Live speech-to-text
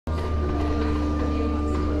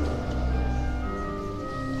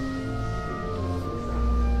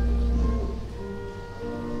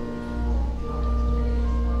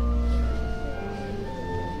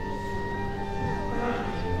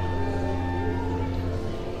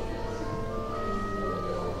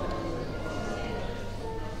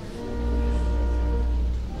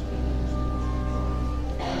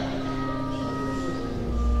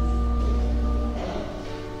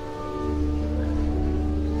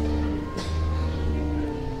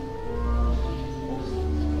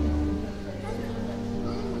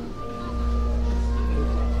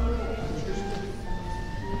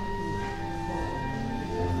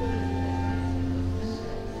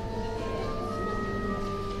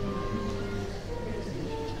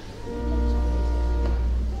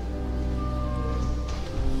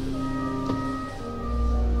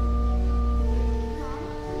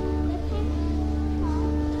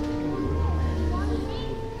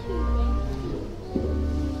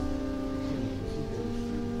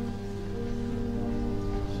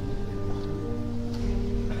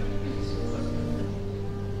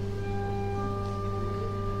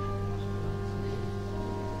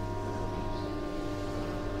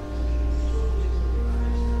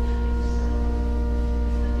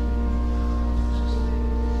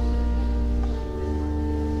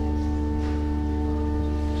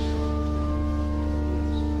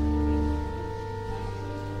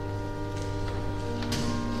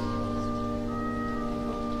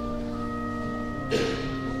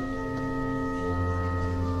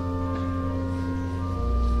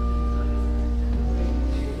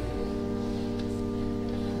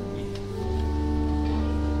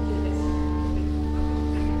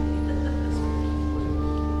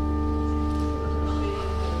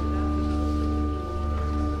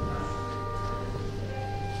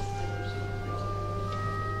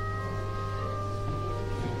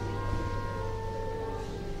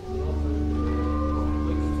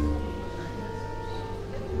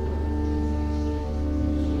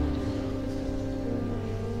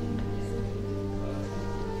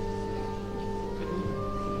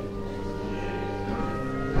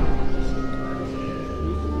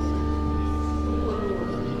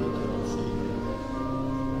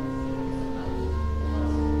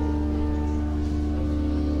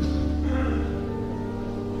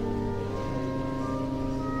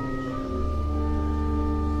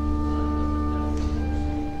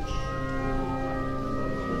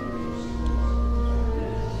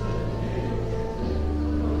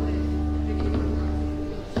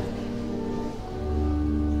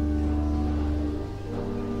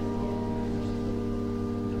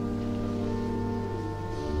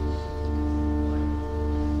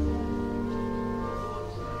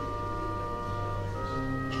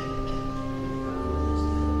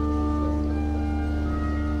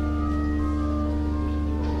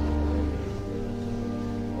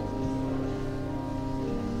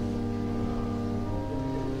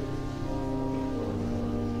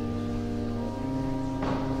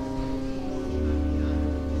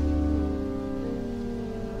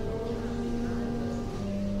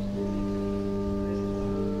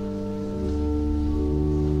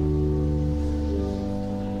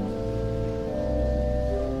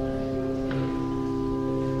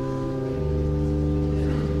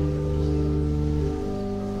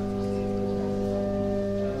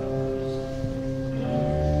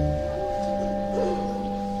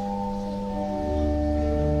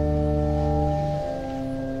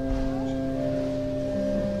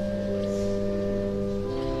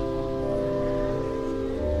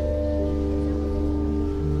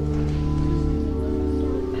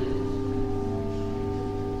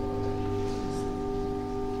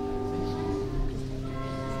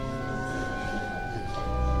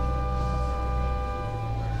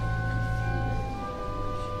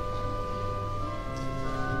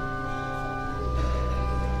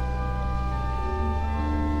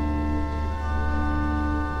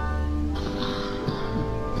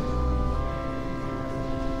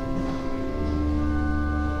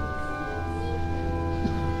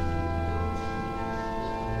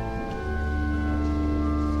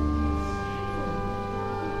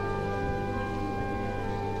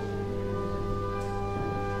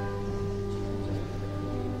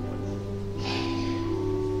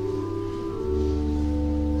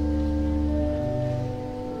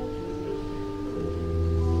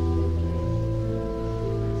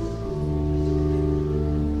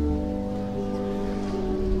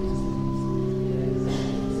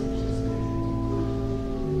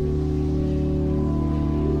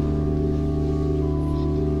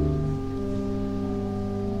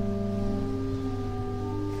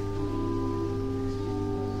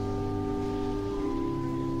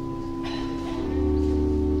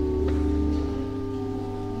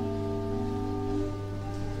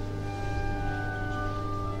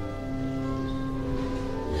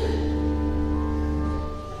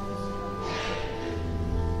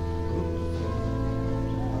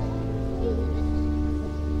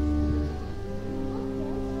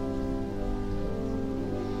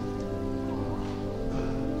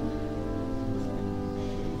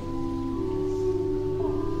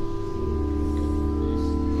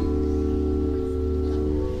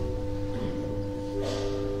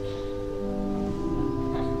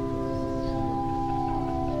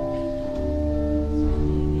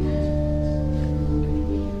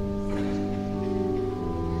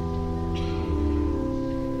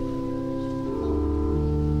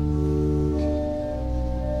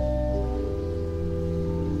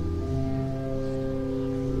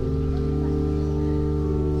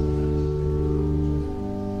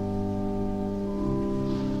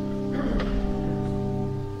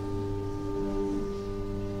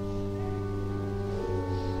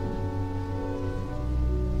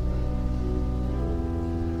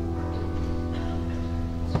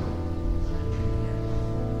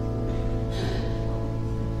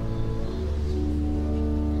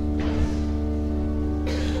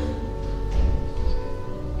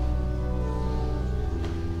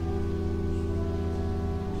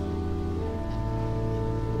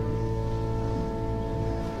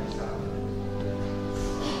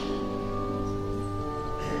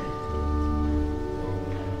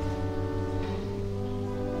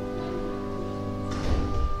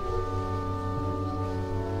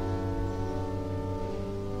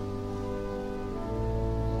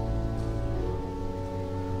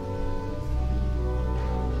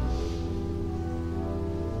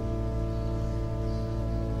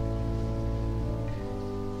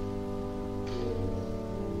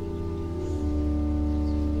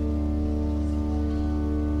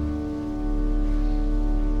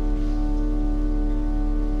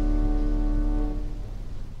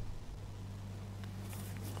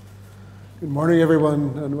Good morning,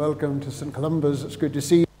 everyone, and welcome to St. Columba's. It's good to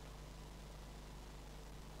see you.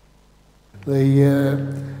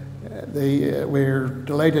 We're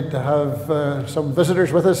delighted to have some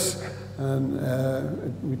visitors with us,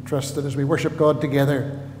 and we trust that as we worship God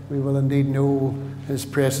together, we will indeed know His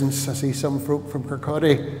presence. I see some folk from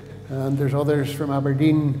Kirkcaldy, and there's others from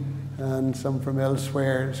Aberdeen, and some from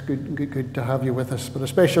elsewhere. It's good to have you with us. But a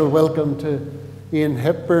special welcome to Iain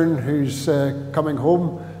Hepburn, who's coming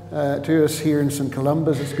home to us here in St.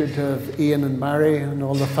 Columba's. It's good to have Iain and Mary and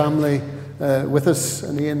all the family with us,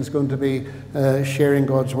 and Iain's going to be sharing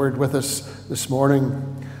God's Word with us this morning.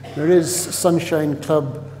 There is Sunshine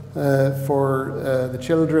Club for the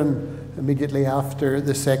children immediately after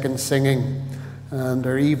the second singing, and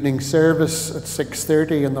our evening service at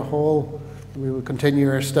 6:30 in the hall. We will continue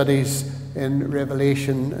our studies in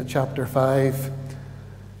Revelation chapter 5.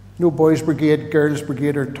 No Boys Brigade, Girls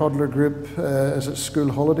Brigade or Toddler Group as it's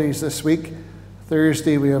school holidays this week.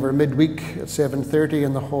 Thursday we have our midweek at 7:30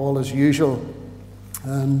 in the hall as usual.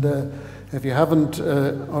 And if you haven't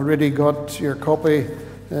already got your copy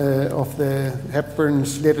of the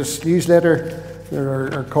Hepburn's latest newsletter,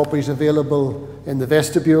 there are copies available in the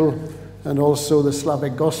vestibule, and also the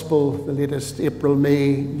Slavic Gospel, the latest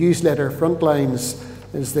April-May newsletter, Frontlines,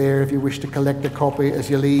 is there if you wish to collect a copy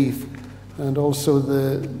as you leave. And also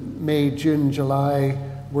the May, June, July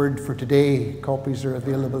Word for Today copies are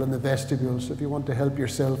available in the vestibule. So if you want to help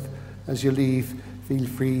yourself as you leave, feel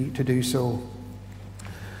free to do so.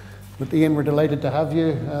 But Iain, we're delighted to have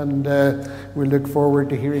you, and we look forward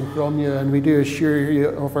to hearing from you. And we do assure you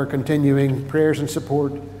of our continuing prayers and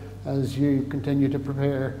support as you continue to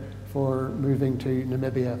prepare for moving to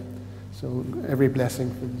Namibia. So every blessing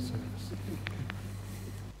for the service.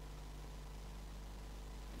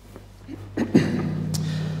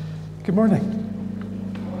 Good morning.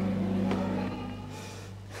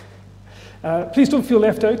 Please don't feel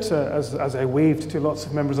left out as I waved to lots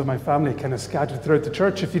of members of my family kind of scattered throughout the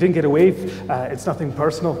church. If you didn't get a wave, it's nothing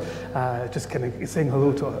personal. Just kind of saying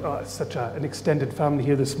hello to such an extended family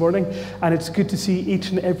here this morning. And it's good to see each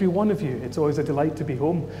and every one of you. It's always a delight to be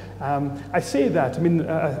home. I say that,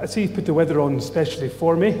 I see you put the weather on especially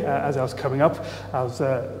for me as I was coming up. I was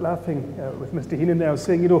laughing with Mr. Heenan there. I was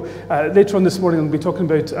saying, later on this morning we'll be talking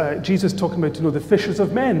about Jesus talking about, the fishers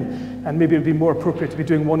of men. And maybe it would be more appropriate to be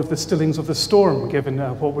doing one of the stillings of the storm, given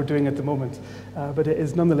what we're doing at the moment. But it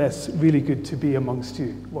is nonetheless really good to be amongst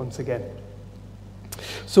you once again.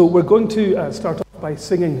 So we're going to start off by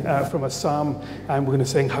singing from a psalm, and we're going to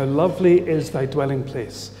sing "How Lovely Is Thy Dwelling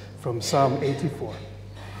Place" from Psalm 84.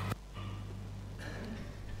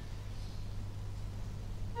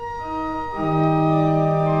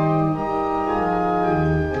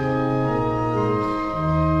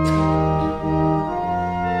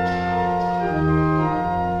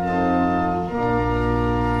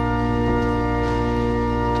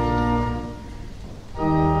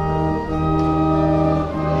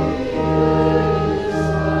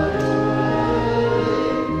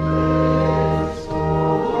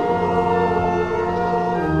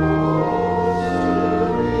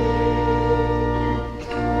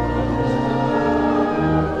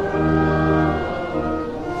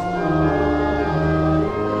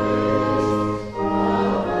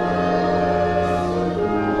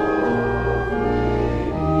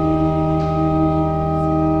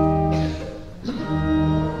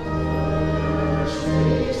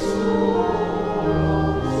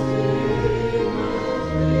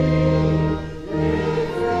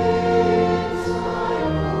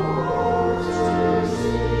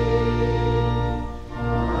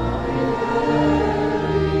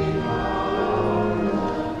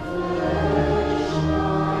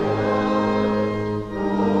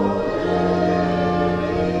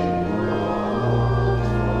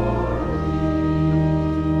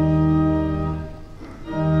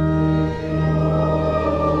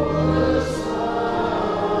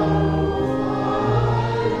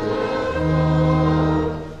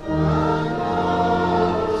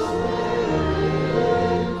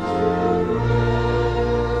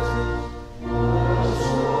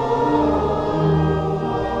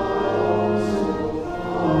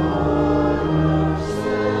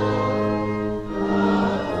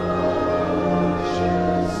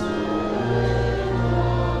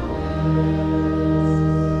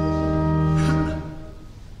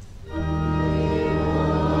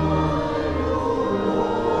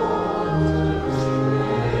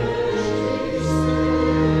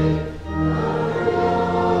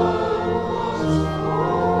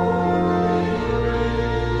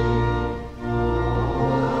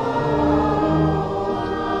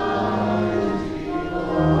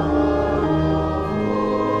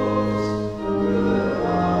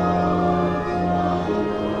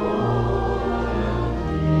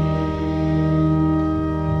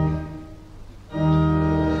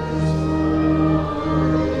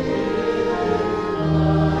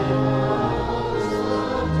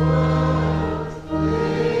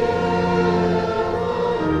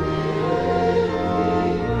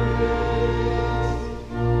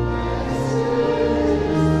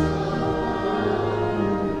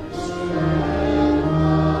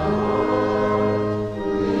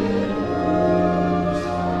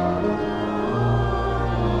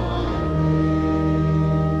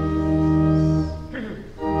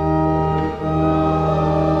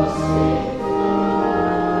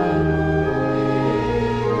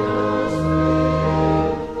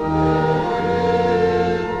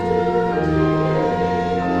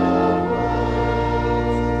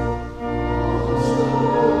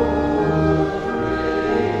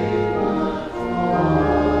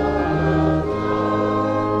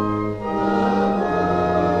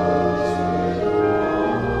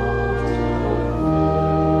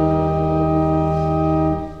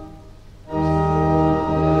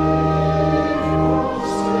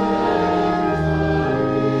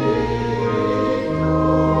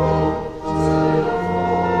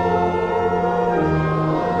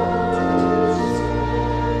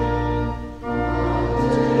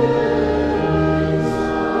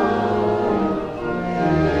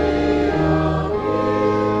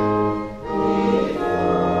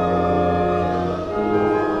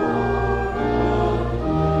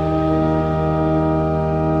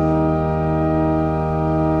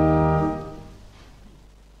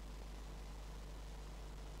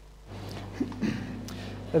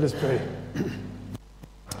 Let us pray.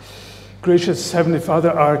 Gracious Heavenly Father,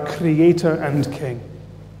 our Creator and King,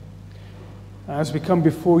 as we come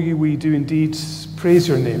before you, we do indeed praise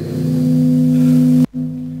your name.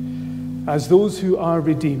 As those who are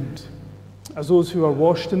redeemed, as those who are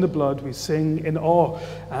washed in the blood, we sing in awe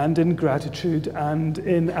and in gratitude and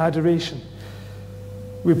in adoration.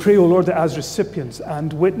 We pray, O Lord, that as recipients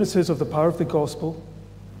and witnesses of the power of the gospel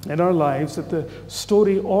in our lives, that the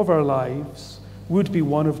story of our lives would be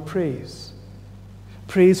one of praise.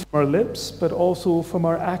 Praise from our lips, but also from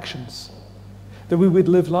our actions. That we would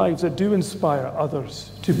live lives that do inspire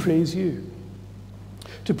others to praise you.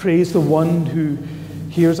 To praise the one who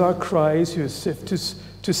hears our cries, who is swift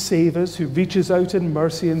to save us, who reaches out in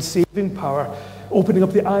mercy and saving power, opening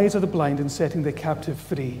up the eyes of the blind and setting the captive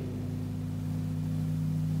free.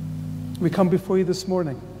 We come before you this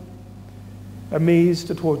morning,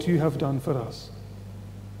 amazed at what you have done for us.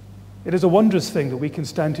 It is a wondrous thing that we can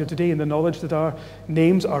stand here today in the knowledge that our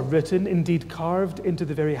names are written, indeed carved into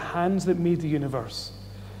the very hands that made the universe.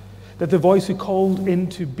 That the voice who called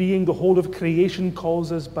into being the whole of creation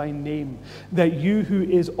calls us by name. That you, who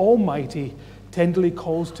is almighty, tenderly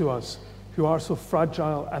calls to us, who are so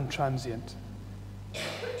fragile and transient.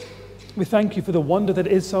 We thank you for the wonder that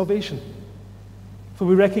is salvation. For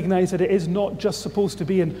we recognize that it is not just supposed to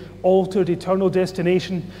be an altered eternal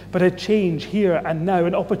destination, but a change here and now,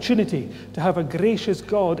 an opportunity to have a gracious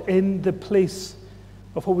God in the place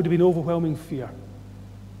of what would have been overwhelming fear.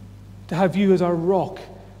 To have you as our rock,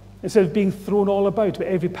 instead of being thrown all about by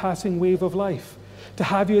every passing wave of life. To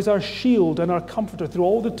have you as our shield and our comforter through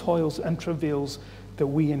all the toils and travails that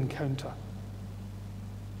we encounter.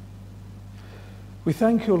 We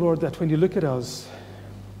thank you, Lord, that when you look at us,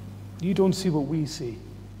 you don't see what we see.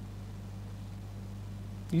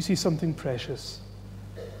 You see something precious,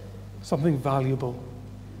 something valuable,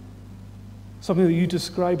 something that you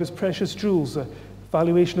describe as precious jewels, the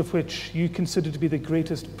valuation of which you consider to be the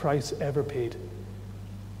greatest price ever paid.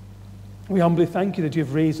 We humbly thank you that you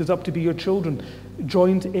have raised us up to be your children,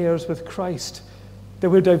 joint heirs with Christ, that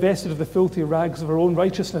we're divested of the filthy rags of our own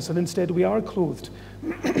righteousness, and instead we are clothed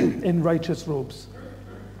in righteous robes.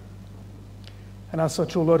 And as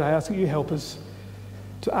such, O Lord, I ask that you help us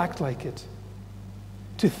to act like it,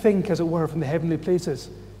 to think, as it were, from the heavenly places,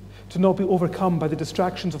 to not be overcome by the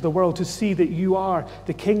distractions of the world, to see that you are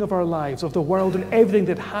the King of our lives, of the world and everything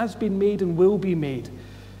that has been made and will be made.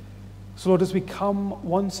 So, Lord, as we come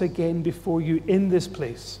once again before you in this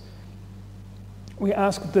place, we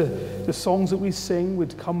ask that the songs that we sing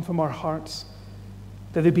would come from our hearts,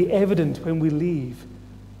 that they be evident when we leave,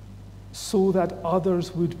 so that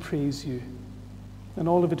others would praise you. And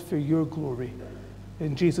all of it for your glory.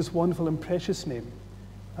 In Jesus' wonderful and precious name.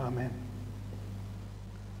 Amen.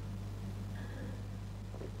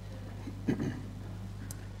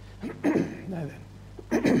 Now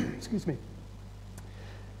then, excuse me.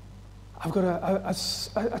 I've got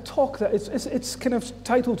a talk that it's kind of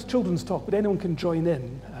titled Children's Talk, but anyone can join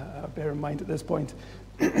in, bear in mind at this point.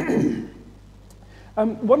 One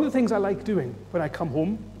of the things I like doing when I come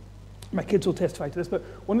home, my kids will testify to this, but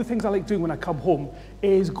one of the things I like doing when I come home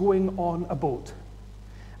is going on a boat.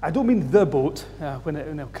 I don't mean the boat, when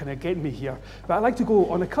it kind of get me here, but I like to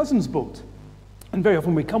go on a cousin's boat. And very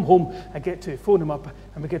often when we come home, I get to phone them up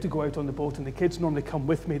and we get to go out on the boat, and the kids normally come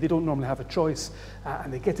with me. They don't normally have a choice,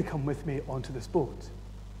 and they get to come with me onto this boat.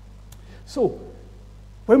 So,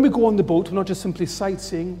 when we go on the boat, we're not just simply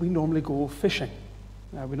sightseeing, we normally go fishing.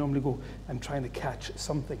 We normally go and trying to catch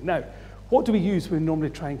something. Now, what do we use when we normally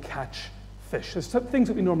try and catch fish? There's some things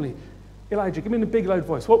that we normally... Elijah, give me in a big loud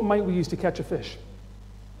voice. What might we use to catch a fish?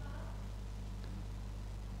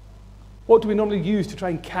 What do we normally use to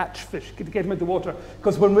try and catch fish, to get them out the water?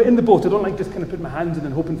 Because when we're in the boat, I don't like just kind of putting my hands in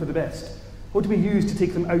and hoping for the best. What do we use to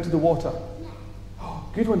take them out of the water? Oh,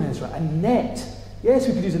 good one, Ezra. A net. Yes,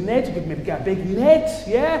 we could use a net. We could maybe get a big net,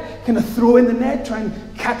 yeah? Kind of throw in the net, try and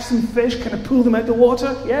catch some fish, kind of pull them out the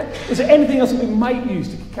water, yeah? Is there anything else that we might use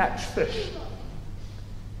to catch fish?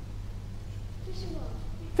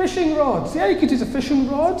 Fishing rods. Yeah, you could use a fishing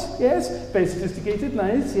rod. Yes, very sophisticated,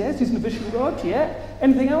 nice. Yes, using a fishing rod, yeah.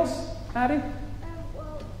 Anything else, Harry?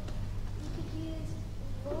 Well, you could use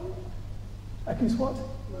rope. I can use what?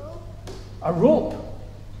 Rope. A rope.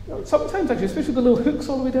 Sometimes actually, especially the little hooks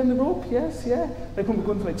all the way down the rope, yes, yeah. Like when we're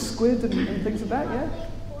going for like squid and things like that, yeah. Like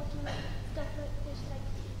bottom stuff like this, like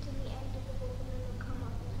to the end of the boat, and then they'll come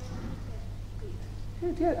up and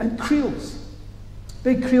Good, yeah. And creels.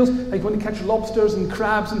 Big creels, like when you catch lobsters and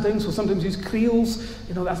crabs and things, we'll sometimes use creels.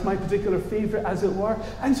 You know, that's my particular favourite, as it were.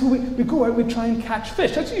 And so we go out, we try and catch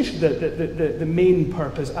fish. That's usually the main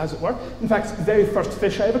purpose, as it were. In fact, the very first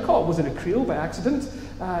fish I ever caught was in a creel by accident.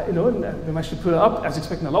 and they managed to pull it up. I was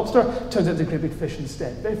expecting a lobster. Turns out it's a great big fish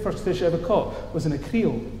instead. The very first fish I ever caught was in a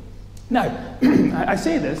creel. Now, I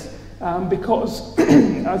say this because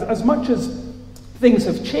as much as things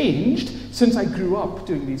have changed since I grew up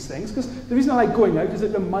doing these things, because the reason I like going out is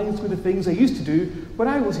it reminds me of the things I used to do when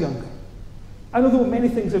I was younger. And although many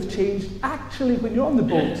things have changed, actually when you're on the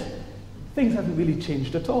boat, things haven't really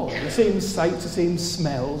changed at all. The same sights, the same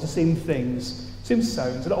smells, the same things, same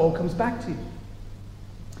sounds, and it all comes back to you.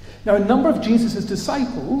 Now, a number of Jesus'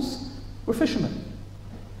 disciples were fishermen.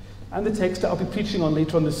 And the text that I'll be preaching on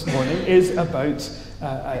later on this morning is about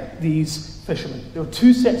these fishermen. There were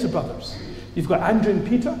two sets of brothers. You've got Andrew and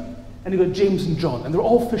Peter, and you've got James and John, and they're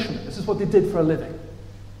all fishermen. This is what they did for a living.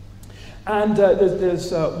 And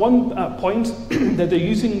there's one point that they're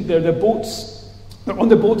using their boats. They're on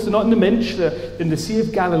their boats, they're not in the Minch, they're in the Sea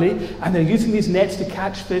of Galilee, and they're using these nets to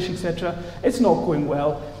catch fish, etc. It's not going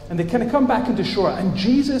well. And they kind of come back into shore, and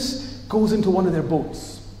Jesus goes into one of their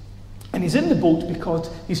boats. And he's in the boat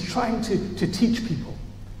because he's trying to teach people.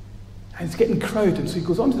 And it's getting crowded, so he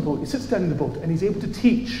goes onto the boat, he sits down in the boat, and he's able to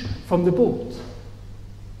teach from the boat.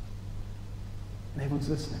 And everyone's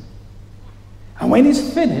listening. And when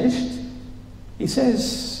he's finished, he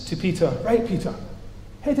says to Peter, right, Peter,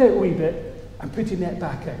 head out a wee bit and put your net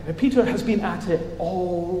back out. Now, Peter has been at it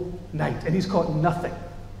all night, and he's caught nothing.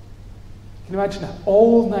 Can you imagine that?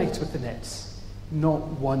 All night with the nets, not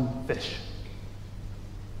one fish.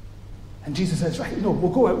 And Jesus says, right, we'll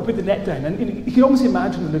go out, we'll put the net down. And you can almost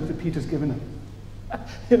imagine the look that Peter's given him.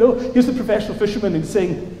 Here's the professional fisherman and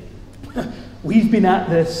saying, we've been at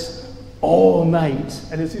this all night.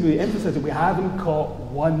 And it's, he emphasizes that we haven't caught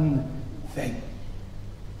one thing.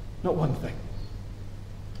 Not one thing.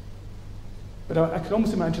 But I can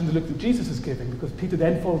almost imagine the look that Jesus is giving, because Peter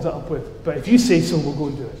then follows it up with, but if you say so, we'll go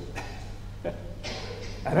and do it.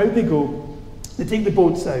 And out they go. They take the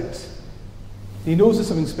boats out. He knows there's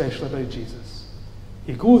something special about Jesus.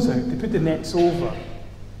 He goes out, they put the nets over,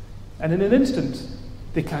 and in an instant,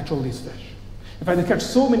 they catch all these fish. In fact, they catch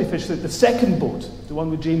so many fish that the second boat, the one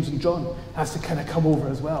with James and John, has to kind of come over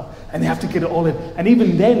as well. And they have to get it all in. And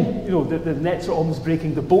even then, the nets are almost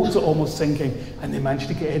breaking, the boats are almost sinking, and they manage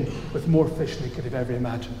to get in with more fish than they could have ever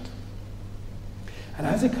imagined. And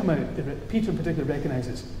as they come out, Peter in particular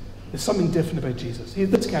recognizes there's something different about Jesus.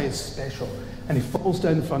 This guy is special. And he falls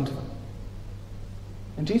down in front of him.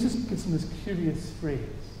 And Jesus gives him this curious phrase.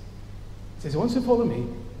 He says, once you follow me,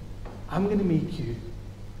 I'm going to make you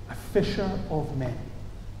a fisher of men.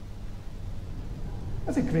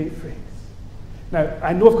 That's a great phrase. Now,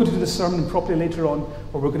 I know I've got to do the sermon properly later on,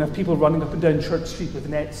 where we're going to have people running up and down Church Street with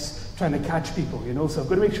nets trying to catch people, so I've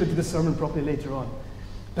got to make sure to do the sermon properly later on.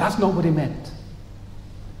 But that's not what he meant.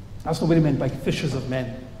 That's not what he meant by fishers of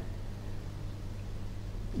men.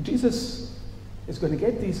 Jesus is going to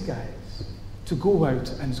get these guys to go out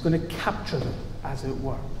and is going to capture them, as it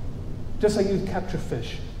were. Just like you'd capture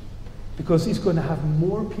fish. Because he's going to have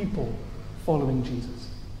more people following Jesus.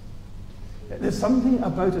 There's something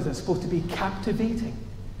about us that's supposed to be captivating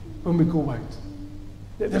when we go out.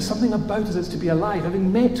 There's something about us that's to be alive.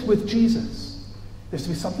 Having met with Jesus, there's to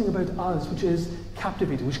be something about us which is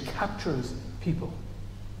captivating, which captures people.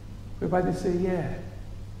 Whereby they say, yeah,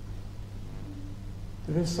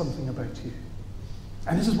 there is something about you.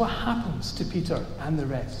 And this is what happens to Peter and the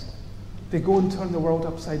rest. They go and turn the world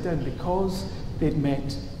upside down because they'd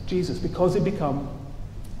met Jesus, because they become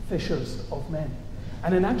fishers of men.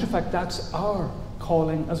 And in actual fact, that's our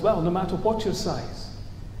calling as well, no matter what your size.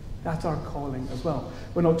 That's our calling as well.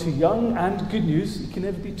 We're not too young, and good news, you can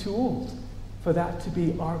never be too old for that to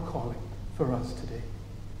be our calling for us today.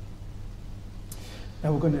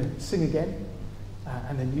 Now we're going to sing again,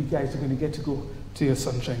 and then you guys are going to get to go to your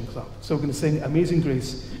Sunshine Club. So we're going to sing Amazing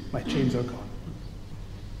Grace, My Chains Are Gone.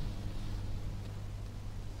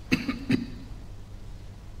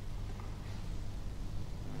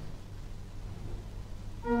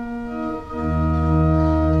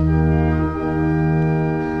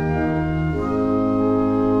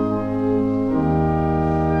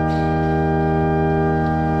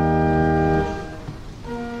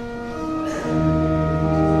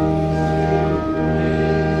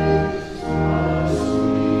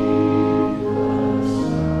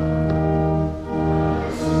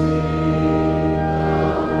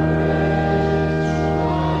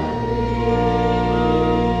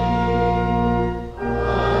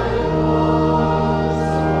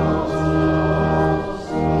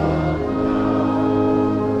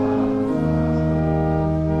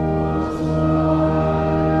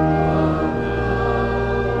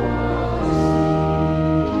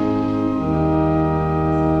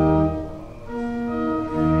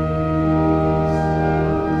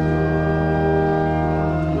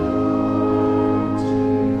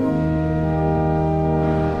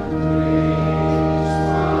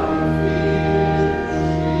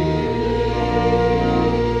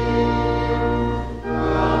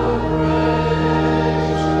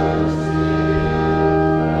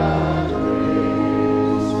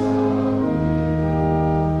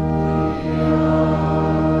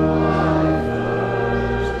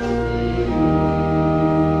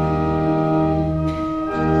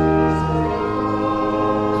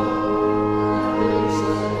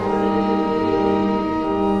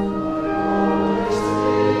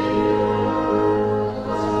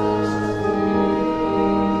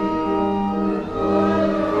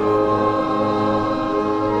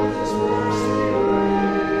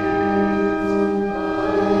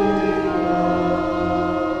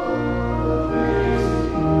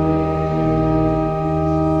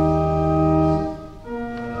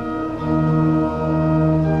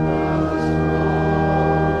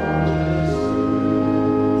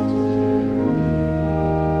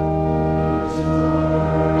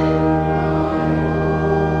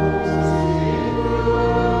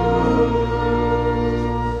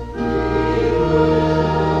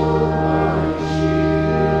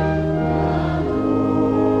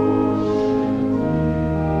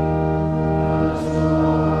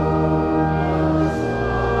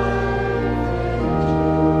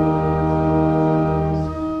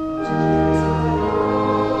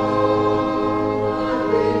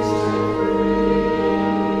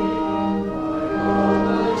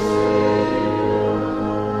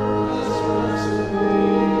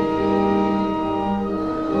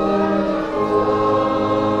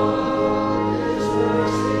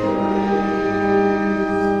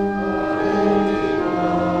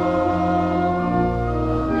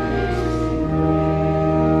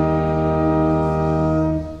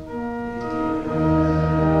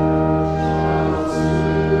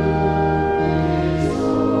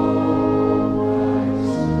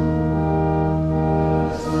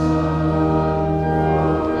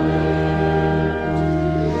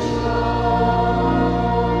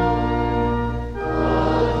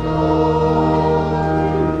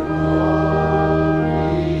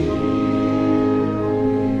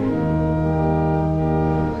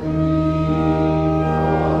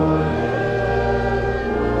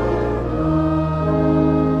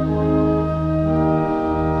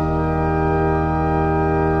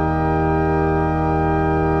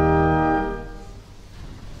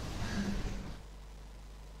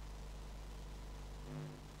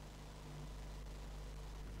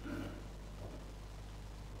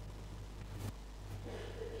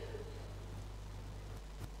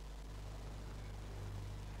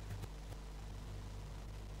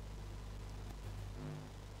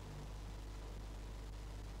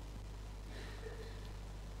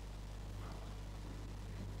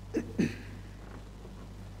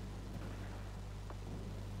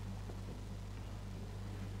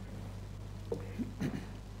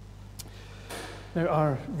 Now,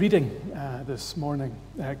 our reading this morning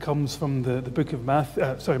comes from the book of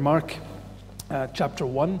Mark, chapter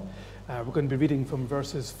 1. We're going to be reading from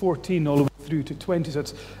verses 14 all the way through to 20. So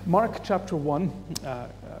it's Mark chapter 1,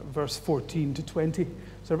 verse 14 to 20.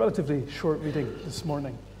 It's a relatively short reading this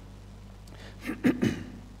morning.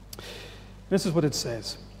 This is what it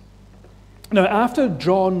says. Now, after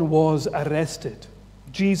John was arrested,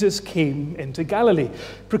 Jesus came into Galilee,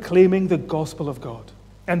 proclaiming the gospel of God,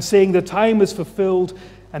 and saying, "The time is fulfilled,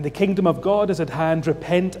 and the kingdom of God is at hand.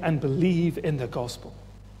 Repent and believe in the gospel."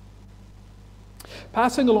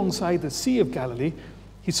 Passing alongside the Sea of Galilee,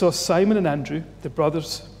 he saw Simon and Andrew, the brother of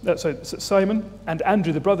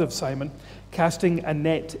Simon, casting a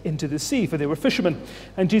net into the sea, for they were fishermen.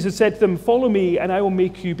 And Jesus said to them, "Follow me, and I will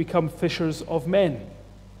make you become fishers of men."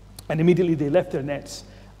 And immediately they left their nets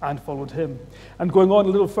and followed him. And going on a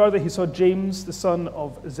little further, he saw James, the son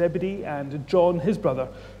of Zebedee, and John, his brother,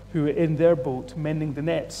 who were in their boat mending the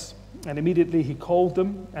nets. And immediately he called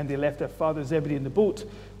them, and they left their father Zebedee in the boat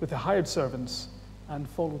with the hired servants and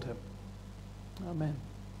followed him. Amen.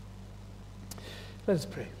 Let us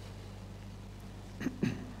pray.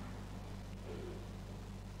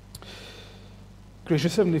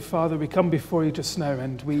 Gracious Heavenly Father, we come before you just now,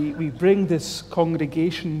 and we bring this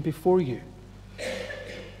congregation before you.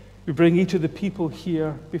 We bring each of the people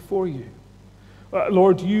here before you.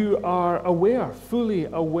 Lord, you are aware, fully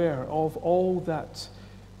aware of all that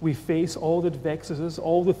we face, all that vexes us,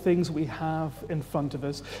 all the things we have in front of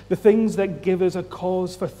us, the things that give us a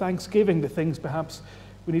cause for thanksgiving, the things perhaps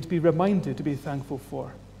we need to be reminded to be thankful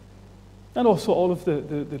for. And also all of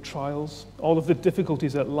the trials, all of the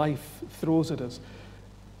difficulties that life throws at us,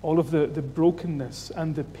 all of the brokenness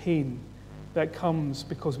and the pain that comes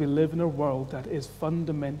because we live in a world that is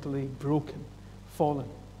fundamentally broken, fallen.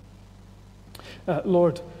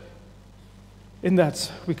 Lord, in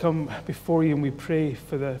that we come before you and we pray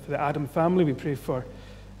for the Adam family. We pray for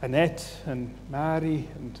Annette and Mary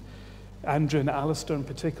and Andrew and Alistair in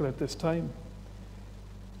particular at this time.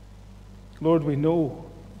 Lord, we know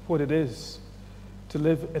what it is to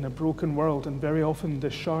live in a broken world, and very often the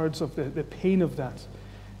shards of the pain of that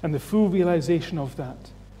and the full realization of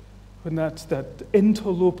that, when that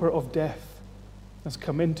interloper of death has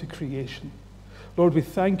come into creation. Lord, we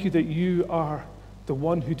thank you that you are the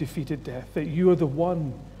one who defeated death, that you are the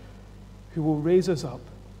one who will raise us up.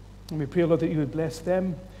 And we pray, Lord, that you would bless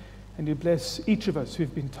them and you bless each of us who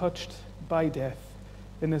have been touched by death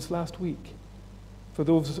in this last week. For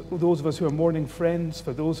those of us who are mourning friends,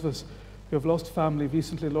 for those of us who have lost family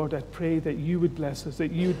recently, Lord, I pray that you would bless us,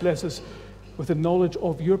 that you would bless us with the knowledge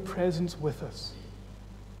of your presence with us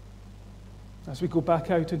as we go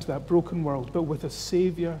back out into that broken world, but with a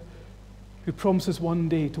Savior who promises one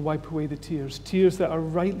day to wipe away the tears that are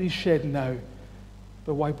rightly shed now,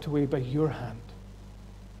 but wiped away by your hand.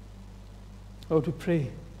 Lord, we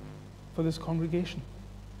pray for this congregation.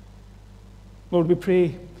 Lord, we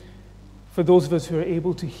pray for those of us who are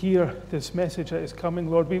able to hear this message that is coming.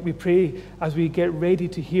 Lord, we pray as we get ready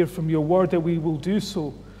to hear from your word that we will do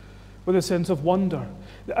so with a sense of wonder,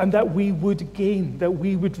 and that we would gain, that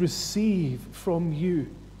we would receive from you.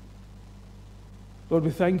 Lord, we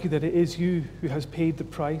thank you that it is you who has paid the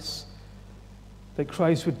price, that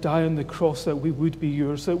Christ would die on the cross that we would be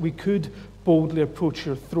yours, that we could boldly approach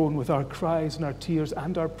your throne with our cries and our tears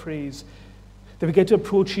and our praise, that we get to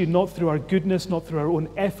approach you not through our goodness, not through our own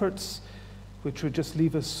efforts, which would just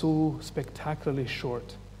leave us so spectacularly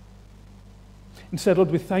short. Instead, Lord,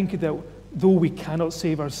 we thank you that though we cannot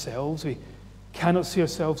save ourselves, we cannot see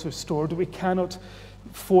ourselves restored, we cannot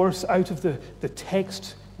force out of the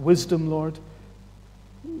text wisdom, Lord,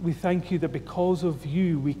 we thank you that because of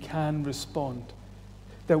you we can respond,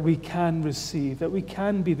 that we can receive, that we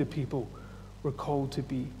can be the people we're called to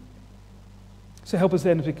be. So help us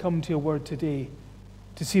then as we come to your word today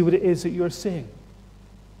to see what it is that you're saying,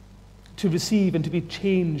 to receive and to be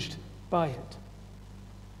changed by it.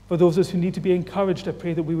 For those of us who need to be encouraged, I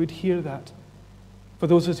pray that we would hear that. For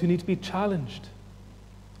those of us who need to be challenged,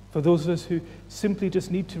 for those of us who simply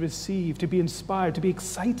just need to receive, to be inspired, to be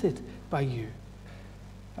excited by you,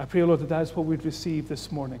 I pray, Lord, that that's what we'd receive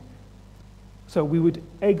this morning. So we would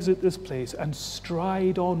exit this place and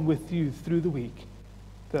stride on with you through the week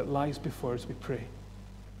that lies before us, we pray.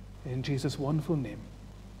 In Jesus' wonderful name,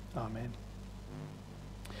 amen.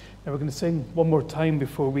 Now we're going to sing one more time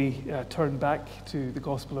before we turn back to the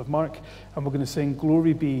Gospel of Mark, and we're going to sing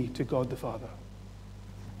 "Glory Be to God the Father."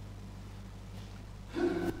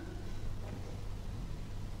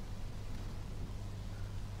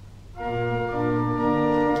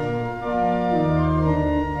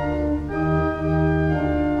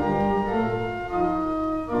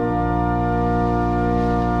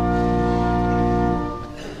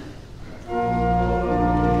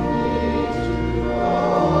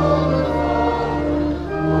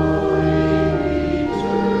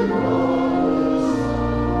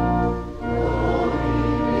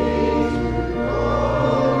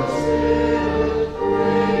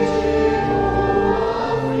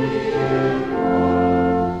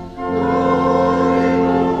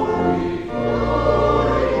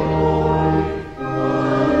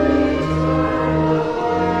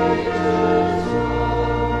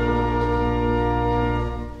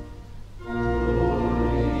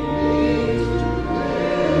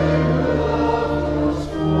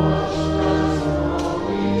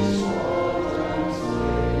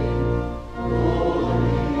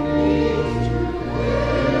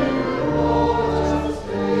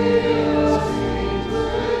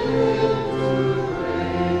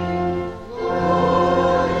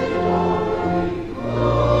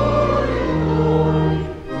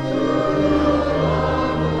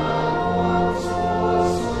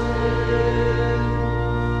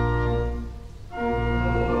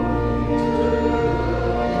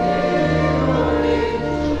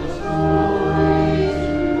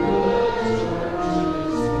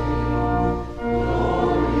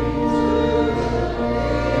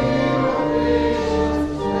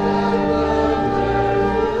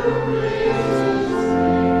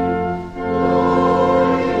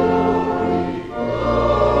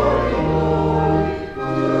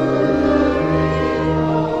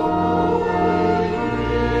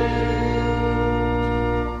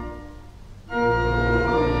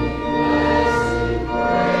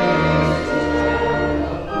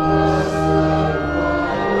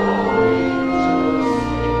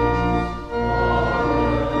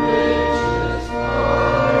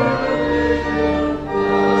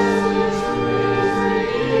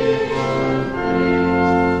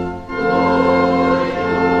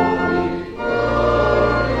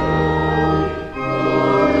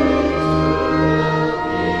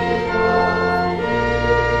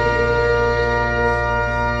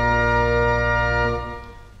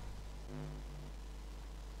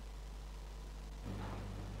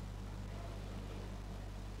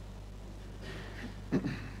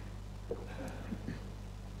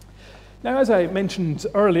 Now, as I mentioned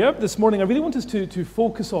earlier this morning, I really want us to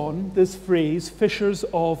focus on this phrase, fishers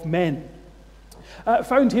of men.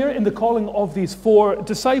 Found here in the calling of these 4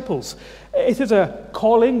 disciples. It is a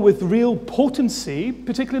calling with real potency,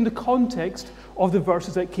 particularly in the context of the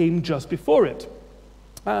verses that came just before it.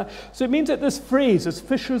 So it means that this phrase, as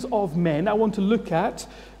fishers of men, I want to look at,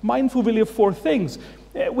 mindful really of 4 things.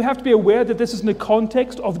 We have to be aware that this is in the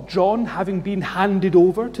context of John having been handed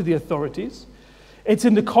over to the authorities. It's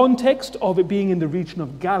in the context of it being in the region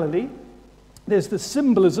of Galilee. There's the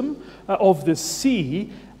symbolism of the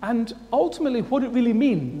sea, and ultimately what it really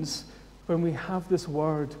means when we have this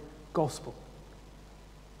word gospel.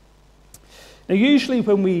 Now, usually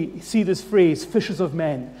when we see this phrase, fishers of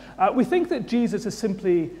men, we think that Jesus is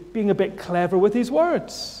simply being a bit clever with his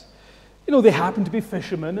words. You know, they happen to be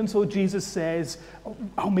fishermen, and so Jesus says,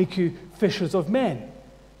 I'll make you fishers of men.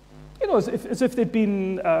 You know, as if they'd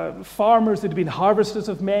been farmers, they'd been harvesters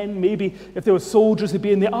of men. Maybe if they were soldiers, they'd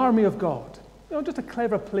be in the army of God. You know, just a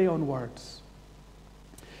clever play on words.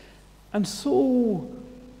 And so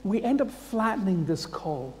we end up flattening this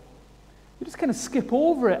call. We just kind of skip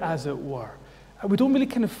over it, as it were. And we don't really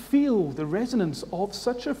kind of feel the resonance of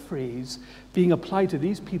such a phrase being applied to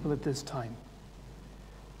these people at this time.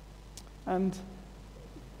 And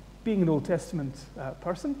being an Old Testament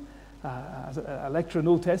person, as a lecturer in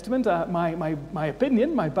Old Testament, my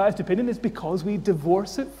opinion, my biased opinion, is because we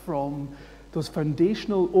divorce it from those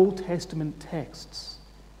foundational Old Testament texts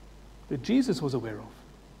that Jesus was aware of,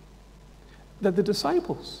 that the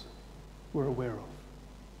disciples were aware of.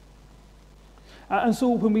 And so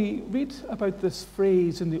when we read about this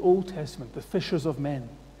phrase in the Old Testament, the fishers of men,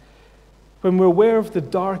 when we're aware of the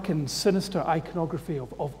dark and sinister iconography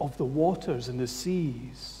of the waters and the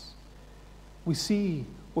seas, we see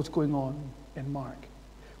what's going on in Mark.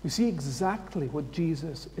 We see exactly what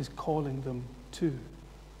Jesus is calling them to.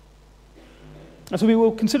 And so we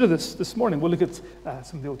will consider this morning. We'll look at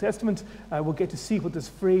some of the Old Testament. We'll get to see what this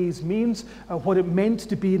phrase means, what it meant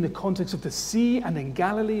to be in the context of the sea and in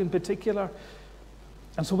Galilee in particular.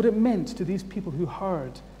 And so what it meant to these people who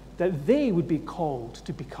heard that they would be called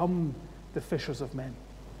to become the fishers of men.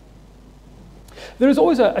 There is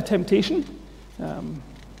always a temptation,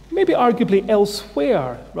 maybe arguably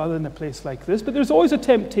elsewhere rather than a place like this, but there's always a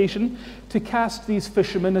temptation to cast these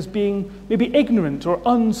fishermen as being maybe ignorant or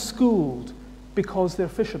unschooled because they're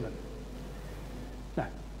fishermen. Now,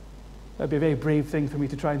 that'd be a very brave thing for me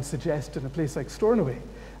to try and suggest in a place like Stornoway.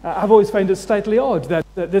 I've always found it slightly odd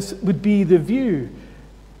that this would be the view.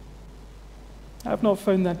 I've not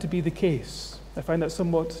found that to be the case. I find that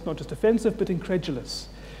somewhat not just offensive, but incredulous.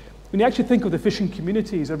 When you actually think of the fishing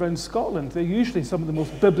communities around Scotland, they're usually some of the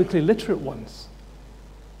most biblically literate ones.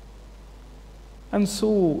 And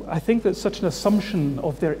so I think that such an assumption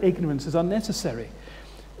of their ignorance is unnecessary.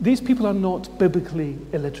 These people are not biblically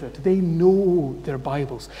illiterate. They know their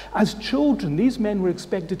Bibles. As children, these men were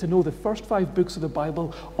expected to know the first 5 books of the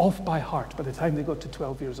Bible off by heart by the time they got to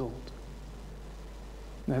 12 years old.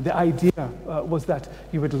 Now, the idea was that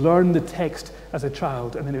you would learn the text as a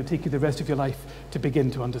child, and then it would take you the rest of your life to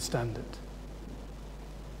begin to understand it.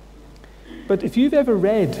 But if you've ever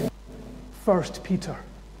read 1 Peter,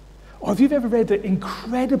 or if you've ever read the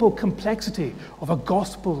incredible complexity of a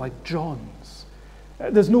gospel like John's,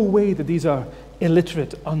 there's no way that these are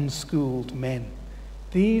illiterate, unschooled men.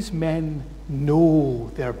 These men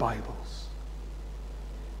know their Bibles.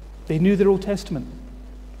 They knew their Old Testament.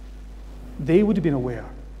 They would have been aware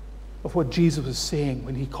of what Jesus was saying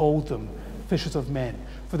when he called them fishers of men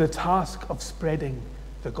for the task of spreading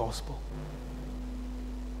the gospel.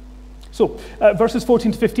 So, verses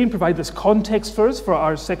 14 to 15 provide this context for us for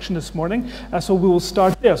our section this morning. So we will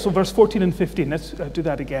start there. So verse 14 and 15, let's do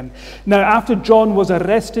that again. Now, after John was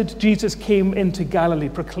arrested, Jesus came into Galilee,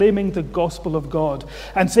 proclaiming the gospel of God,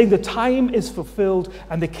 and saying, the time is fulfilled,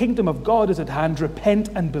 and the kingdom of God is at hand. Repent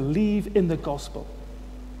and believe in the gospel.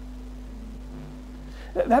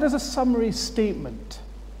 That is a summary statement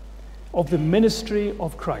of the ministry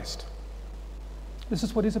of Christ. This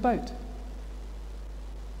is what he's about.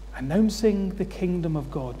 Announcing the kingdom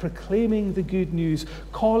of God, proclaiming the good news,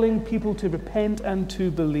 calling people to repent and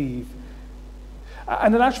to believe.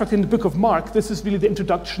 And in actual fact, in the book of Mark, this is really the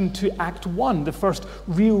introduction to Act 1, the first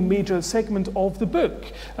real major segment of the book.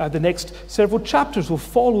 The next several chapters will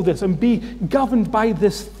follow this and be governed by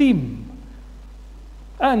this theme.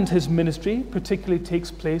 And his ministry particularly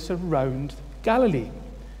takes place around Galilee.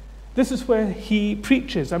 This is where he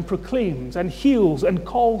preaches and proclaims and heals and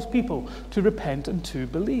calls people to repent and to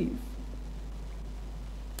believe.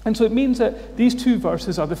 And so it means that these 2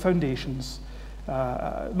 verses are the foundations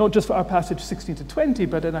Not just for our passage 16 to 20,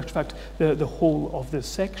 but in actual fact, the whole of this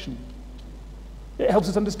section. It helps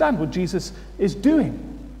us understand what Jesus is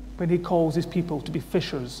doing when he calls his people to be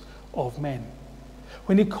fishers of men.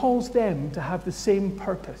 When he calls them to have the same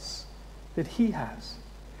purpose that he has.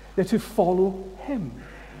 They're to follow him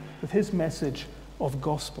with his message of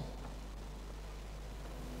gospel.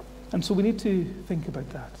 And so we need to think about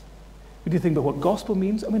that. We need to think about what gospel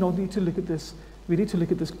means, and we also need to look at this. We need to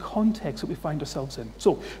look at this context that we find ourselves in.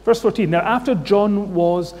 So, verse 14. Now, after John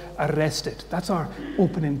was arrested, that's our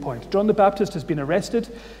opening point. John the Baptist has been arrested,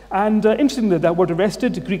 and interestingly, that word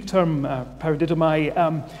 "arrested," the Greek term paradidomai,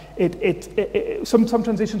 some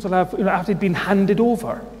translations will have after he'd been handed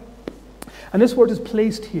over, and this word is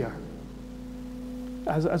placed here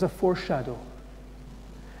as a foreshadow.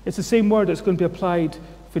 It's the same word that's going to be applied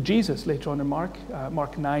for Jesus later on in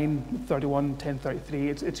Mark 9, 31, 10, 33.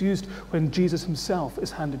 It's used when Jesus himself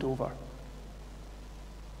is handed over.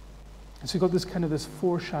 And so you've got this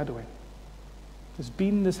foreshadowing. There's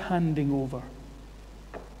been this handing over.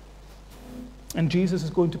 And Jesus is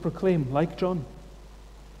going to proclaim, like John.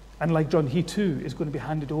 And like John, he too is going to be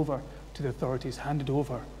handed over to the authorities, handed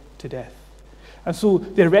over to death. And so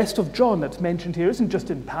the arrest of John that's mentioned here isn't just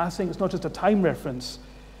in passing, it's not just a time reference,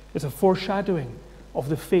 it's a foreshadowing of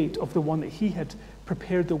the fate of the one that he had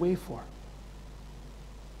prepared the way for.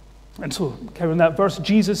 And so, carrying that verse,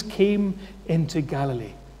 Jesus came into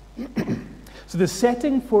Galilee. So the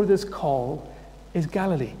setting for this call is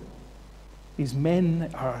Galilee. These men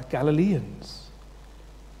are Galileans.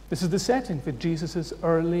 This is the setting for Jesus'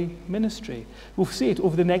 early ministry. We'll see it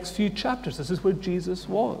over the next few chapters. This is where Jesus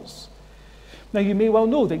was. Now, you may well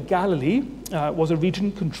know that Galilee was a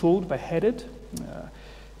region controlled by Herod.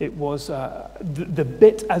 It was the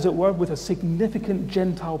bit, as it were, with a significant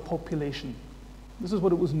Gentile population. This is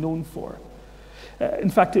what it was known for. In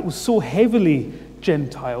fact, it was so heavily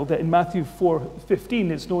Gentile that in Matthew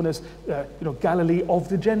 4:15, it's known as Galilee of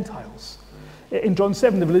the Gentiles. In John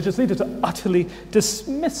 7, the religious leaders are utterly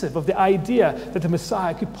dismissive of the idea that the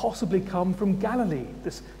Messiah could possibly come from Galilee,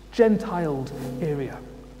 this Gentiled area.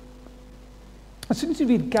 As soon as you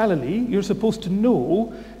read Galilee, you're supposed to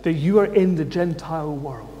know that you are in the Gentile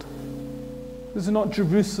world. This is not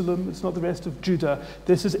Jerusalem, it's not the rest of Judah,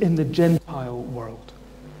 this is in the Gentile world.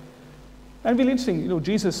 And really interesting,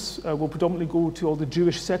 Jesus will predominantly go to all the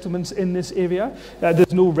Jewish settlements in this area.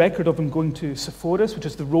 There's no record of him going to Sepphoris, which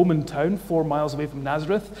is the Roman town 4 miles away from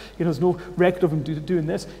Nazareth. There's no record of him doing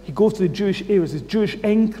this. He goes to the Jewish areas, these Jewish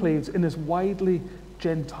enclaves in this widely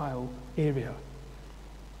Gentile area.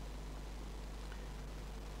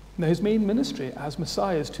 Now, his main ministry as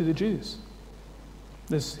Messiah is to the Jews.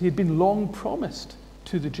 He had been long promised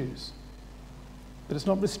to the Jews. But it's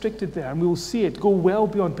not restricted there, and we will see it go well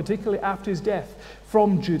beyond, particularly after his death,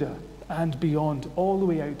 from Judah and beyond, all the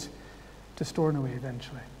way out to Stornoway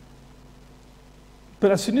eventually.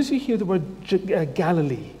 But as soon as you hear the word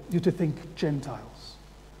Galilee, you have to think Gentiles,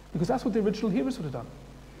 because that's what the original hearers would have done.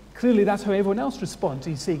 Clearly, that's how everyone else responds.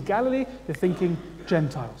 You say Galilee, you're thinking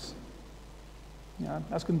Gentiles. Yeah,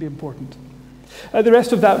 that's going to be important. The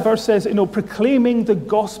rest of that verse says, proclaiming the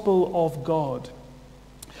gospel of God.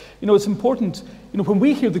 It's important, when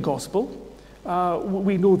we hear the gospel,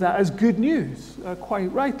 we know that as good news,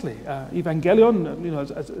 quite rightly.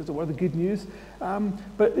 Evangelion, as it were, the good news.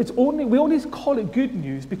 But we only call it good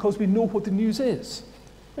news because we know what the news is.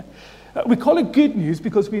 We call it good news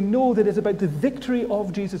because we know that it's about the victory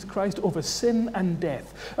of Jesus Christ over sin and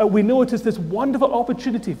death. We know it is this wonderful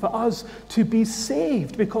opportunity for us to be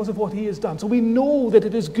saved because of what he has done. So we know that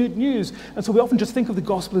it is good news, and so we often just think of the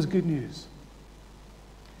gospel as good news.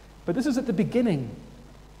 But this is at the beginning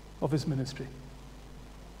of his ministry.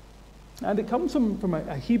 And it comes from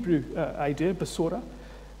a Hebrew idea, basora.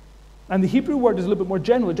 And the Hebrew word is a little bit more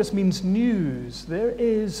general. It just means news. There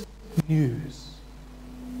is news.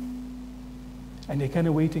 And you're kind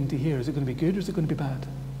of waiting to hear, is it going to be good or is it going to be bad?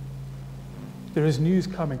 There is news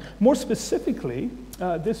coming. More specifically,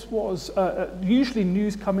 this was usually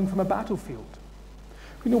news coming from a battlefield.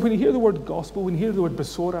 When you hear the word gospel, when you hear the word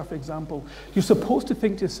basora, for example, you're supposed to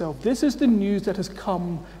think to yourself, this is the news that has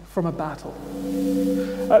come from a battle.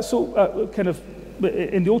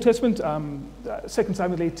 In the Old Testament, 2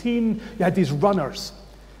 Samuel 18, you had these runners.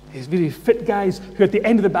 These really fit guys who at the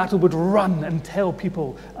end of the battle would run and tell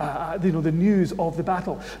people the news of the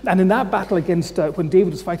battle. And in that battle against, when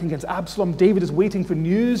David was fighting against Absalom, David is waiting for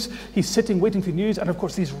news. He's sitting waiting for news. And of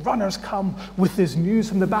course, these runners come with this news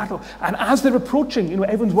from the battle. And as they're approaching,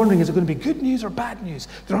 everyone's wondering, is it going to be good news or bad news?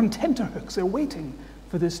 They're on tenterhooks. They're waiting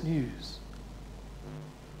for this news.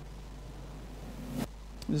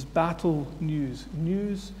 This battle news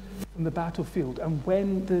from the battlefield. And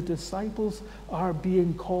when the disciples are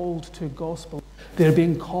being called to gospel, they're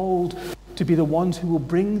being called to be the ones who will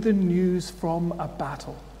bring the news from a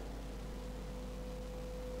battle.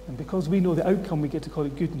 And because we know the outcome, we get to call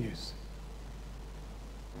it good news.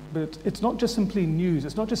 But it's not just simply news,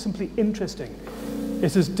 it's not just simply interesting.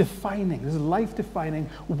 This is defining, this is life-defining,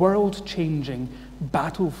 world-changing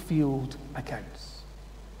battlefield accounts.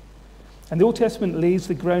 And the Old Testament lays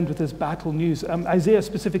the ground with this battle news. Isaiah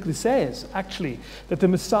specifically says, actually, that the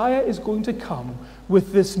Messiah is going to come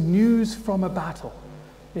with this news from a battle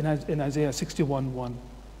in Isaiah 61:1.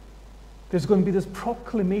 There's going to be this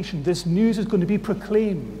proclamation. This news is going to be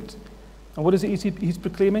proclaimed. And what is it he's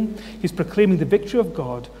proclaiming? He's proclaiming the victory of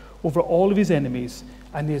God over all of his enemies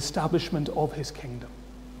and the establishment of his kingdom.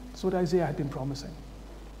 That's what Isaiah had been promising.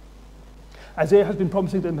 Isaiah has been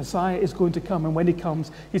promising that the Messiah is going to come, and when he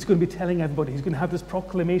comes, he's going to be telling everybody, he's going to have this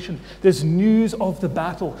proclamation, this news of the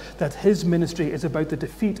battle, that his ministry is about the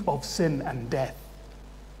defeat of sin and death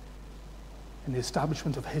and the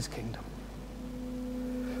establishment of his kingdom.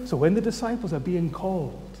 So when the disciples are being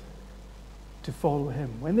called to follow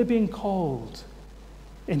him, when they're being called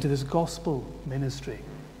into this gospel ministry,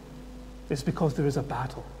 it's because there is a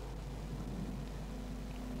battle.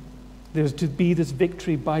 There's to be this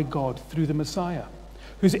victory by God through the Messiah,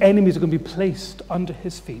 whose enemies are going to be placed under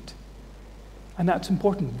his feet. And that's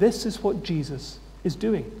important. This is what Jesus is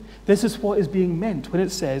doing. This is what is being meant when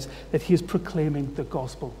it says that he is proclaiming the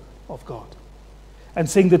gospel of God and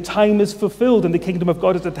saying the time is fulfilled and the kingdom of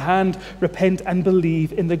God is at hand. Repent and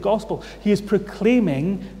believe in the gospel. He is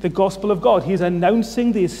proclaiming the gospel of God. He is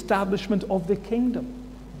announcing the establishment of the kingdom.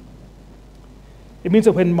 It means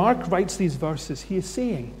that when Mark writes these verses, he is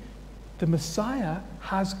saying, the Messiah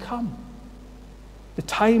has come. The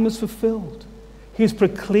time is fulfilled. He is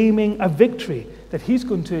proclaiming a victory that he's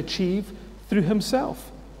going to achieve through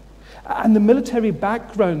himself. And the military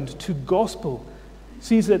background to gospel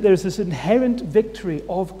sees that there's this inherent victory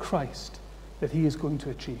of Christ that he is going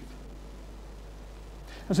to achieve.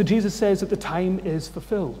 And so Jesus says that the time is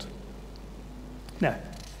fulfilled. Now,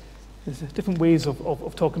 there's different ways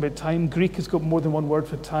of talking about time. Greek has got more than one word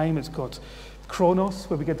for time. It's got chronos,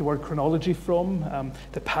 where we get the word chronology from,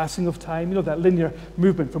 the passing of time, you know, that linear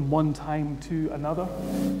movement from one time to another.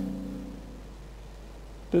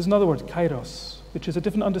 There's another word, kairos, which is a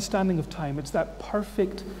different understanding of time. It's that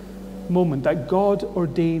perfect moment, that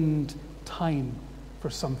God-ordained time for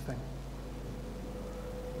something.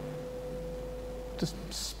 Just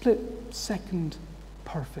split second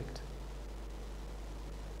perfect.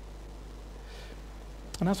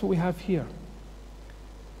 And that's what we have here.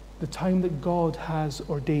 The time that God has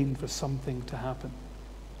ordained for something to happen.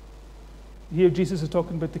 Here Jesus is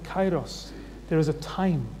talking about the kairos. There is a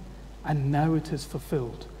time, and now it is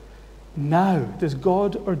fulfilled. Now, this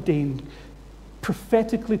God-ordained,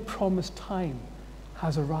 prophetically promised time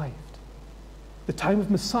has arrived. The time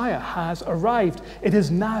of Messiah has arrived. It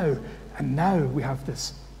is now, and now we have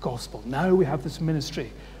this gospel. Now we have this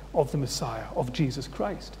ministry of the Messiah, of Jesus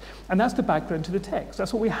Christ. And that's the background to the text.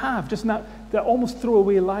 That's what we have, just in that almost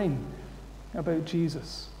throwaway line about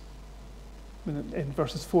Jesus in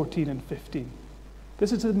verses 14 and 15.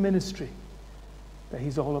 This is the ministry that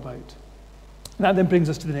he's all about. And that then brings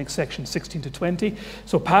us to the next section, 16 to 20.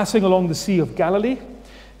 So passing along the Sea of Galilee,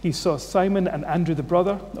 he saw Simon and Andrew, the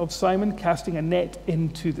brother of Simon, casting a net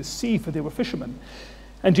into the sea, for they were fishermen.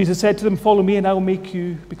 And Jesus said to them, "Follow me, and I will make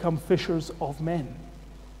you become fishers of men."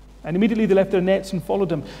 And immediately they left their nets and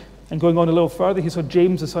followed him. And going on a little further, he saw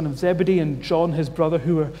James, the son of Zebedee, and John, his brother,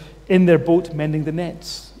 who were in their boat mending the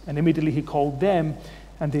nets. And immediately he called them,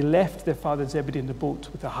 and they left their father Zebedee in the boat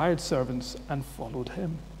with the hired servants and followed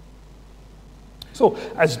him. So,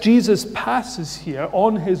 as Jesus passes here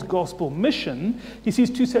on his gospel mission, he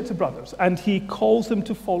sees two sets of brothers, and he calls them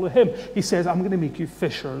to follow him. He says, "I'm going to make you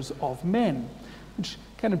fishers of men," which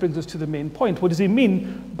kind of brings us to the main point. What does he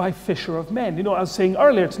mean by fisher of men? You know, I was saying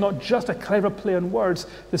earlier, it's not just a clever play on words.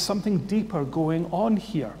 There's something deeper going on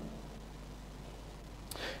here.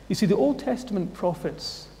 You see, the Old Testament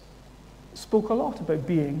prophets spoke a lot about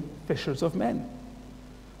being fishers of men.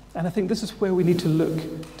 And I think this is where we need to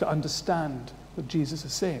look to understand what Jesus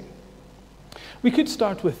is saying. We could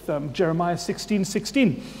start with Jeremiah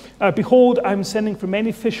 16:16. "Behold, I'm sending for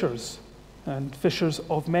many fishers, and fishers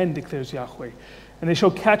of men, declares Yahweh. And they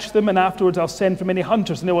shall catch them, and afterwards I'll send for many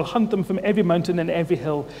hunters, and they will hunt them from every mountain and every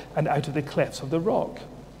hill and out of the clefts of the rock."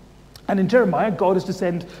 And in Jeremiah, God is to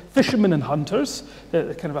send fishermen and hunters,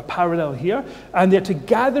 kind of a parallel here, and they're to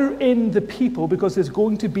gather in the people because there's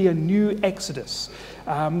going to be a new exodus.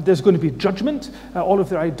 There's going to be judgment. All of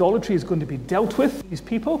their idolatry is going to be dealt with, these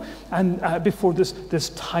people, and before this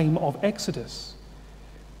time of exodus.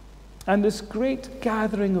 And this great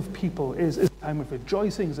gathering of people is a time of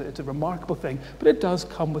rejoicing. It's a remarkable thing, but it does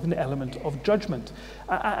come with an element of judgment.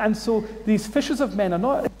 And so these fishers of men are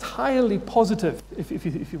not entirely positive,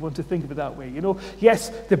 if you want to think of it that way. You know, yes,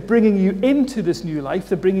 they're bringing you into this new life,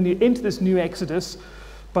 they're bringing you into this new exodus,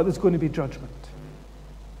 but there's going to be judgment.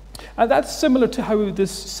 And that's similar to how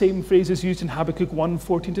this same phrase is used in Habakkuk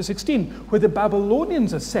 1:14-16, where the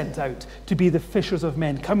Babylonians are sent out to be the fishers of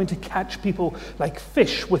men, coming to catch people like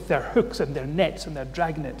fish with their hooks and their nets and their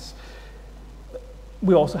dragnets.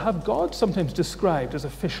 We also have God sometimes described as a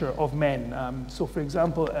fisher of men. So, for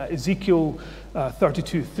example, Ezekiel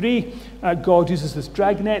 32:3, God uses this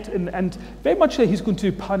dragnet, and very much that he's going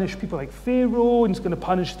to punish people like Pharaoh, and he's going to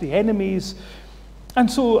punish the enemies. And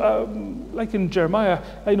so, like in Jeremiah,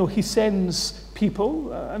 he sends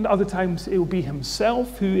people, and other times it will be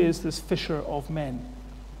himself who is this fisher of men.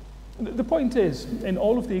 The point is, in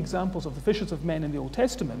all of the examples of the fishers of men in the Old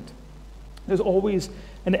Testament, there's always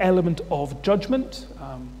an element of judgment.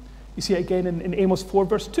 You see it again in Amos 4,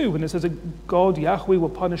 verse 2, when it says that God, Yahweh, will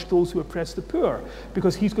punish those who oppress the poor,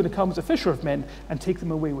 because he's going to come as a fisher of men and take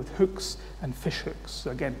them away with hooks and fish hooks.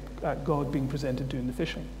 So again, God being presented doing the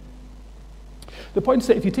fishing. The point is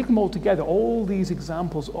that if you take them all together, all these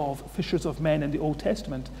examples of fishers of men in the Old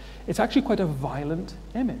Testament, it's actually quite a violent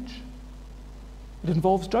image. It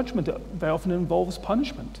involves judgment. It very often involves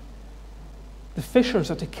punishment. The fishers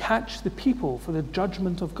are to catch the people for the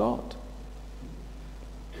judgment of God.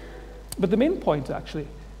 But the main point, actually,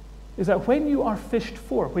 is that when you are fished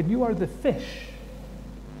for, when you are the fish,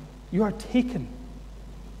 you are taken.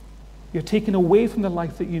 You're taken away from the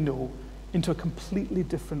life that you know into a completely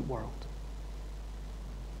different world.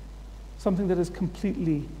 Something that is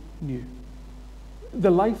completely new.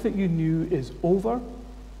 The life that you knew is over,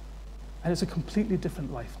 and it's a completely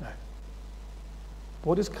different life now.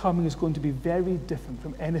 What is coming is going to be very different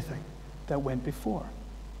from anything that went before.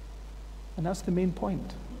 And that's the main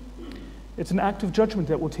point. It's an act of judgment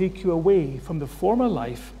that will take you away from the former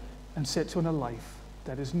life and set you on a life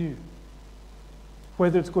that is new.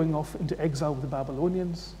 Whether it's going off into exile with the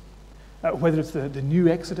Babylonians, whether it's the new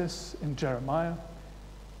Exodus in Jeremiah,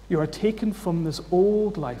 you are taken from this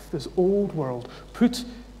old life, this old world, put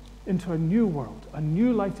into a new world, a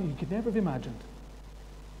new life that you could never have imagined.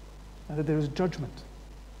 And that there is judgment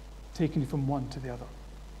taking you from one to the other.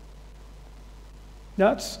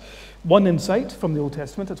 That's one insight from the Old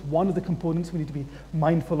Testament. That's one of the components we need to be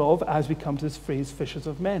mindful of as we come to this phrase, fishers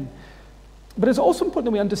of men. But it's also important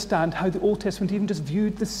that we understand how the Old Testament even just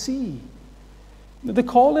viewed the sea. The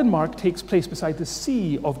call in Mark takes place beside the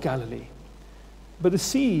Sea of Galilee. But the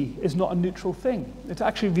sea is not a neutral thing. It's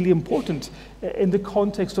actually really important in the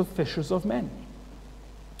context of fishers of men.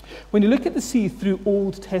 When you look at the sea through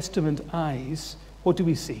Old Testament eyes, what do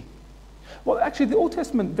we see? Well, actually, the Old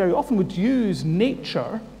Testament very often would use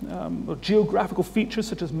nature or geographical features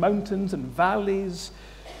such as mountains and valleys.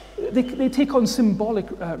 They take on symbolic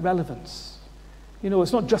relevance.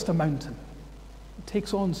 It's not just a mountain. It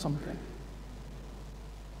takes on something.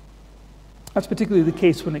 That's particularly the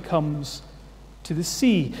case when it comes to the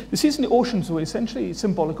sea. The seas and the oceans were essentially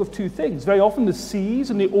symbolic of two things. Very often the seas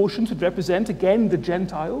and the oceans would represent, again, the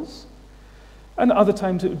Gentiles, and other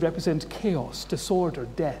times it would represent chaos, disorder,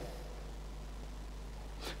 death.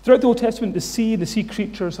 Throughout the Old Testament, the sea and the sea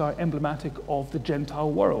creatures are emblematic of the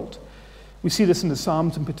Gentile world. We see this in the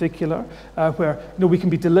Psalms in particular, where we can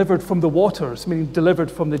be delivered from the waters, meaning delivered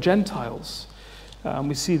from the Gentiles.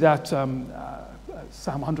 We see that Psalm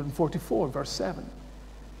 144, verse 7.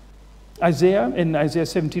 Isaiah, in Isaiah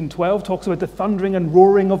 17:12, talks about the thundering and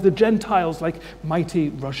roaring of the Gentiles like mighty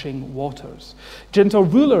rushing waters. Gentile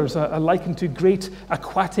rulers are likened to great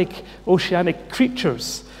aquatic oceanic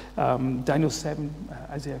creatures. Daniel 7,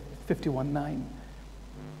 Isaiah 51:9.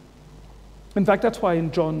 In fact, that's why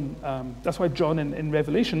John in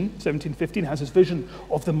Revelation 17:15 has this vision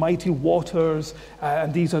of the mighty waters,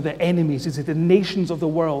 and these are the enemies. These are the nations of the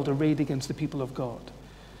world arrayed against the people of God.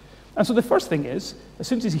 And so the first thing is, as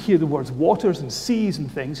soon as you hear the words waters and seas and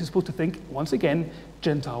things, you're supposed to think, once again,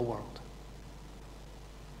 Gentile world.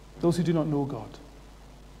 Those who do not know God.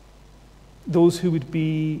 Those who would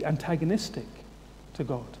be antagonistic to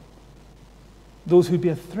God. Those who would be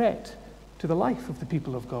a threat to the life of the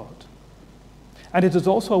people of God. And it is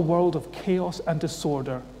also a world of chaos and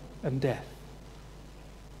disorder and death.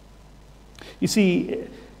 You see,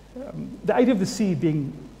 the idea of the sea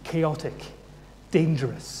being chaotic,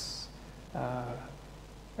 dangerous,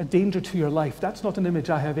 a danger to your life. That's not an image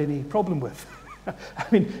I have any problem with. I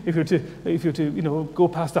mean, if you're to go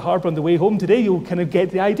past the harbour on the way home today, you'll kind of get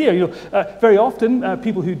the idea. Very often,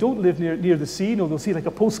 people who don't live near the sea, they'll see like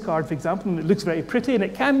a postcard, for example, and it looks very pretty, and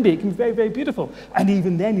it can be very, very beautiful. And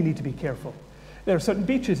even then, you need to be careful. There are certain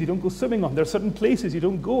beaches you don't go swimming on. There are certain places you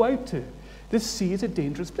don't go out to. This sea is a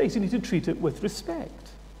dangerous place. You need to treat it with respect.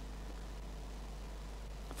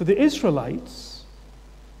 For the Israelites,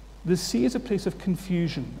 the sea is a place of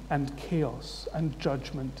confusion and chaos and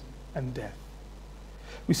judgment and death.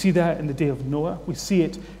 We see that in the day of Noah. We see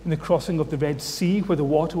it in the crossing of the Red Sea, where the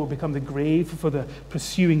water will become the grave for the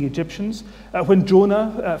pursuing Egyptians. When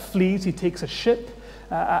Jonah flees, he takes a ship,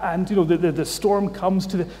 and the storm comes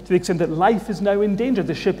to the extent that life is now in danger.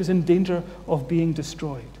 The ship is in danger of being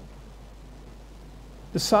destroyed.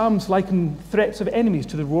 The Psalms liken threats of enemies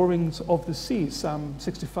to the roarings of the sea, Psalm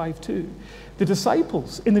 65:2. The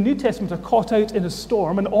disciples in the New Testament are caught out in a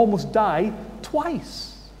storm and almost die twice.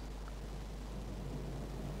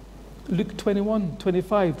 Luke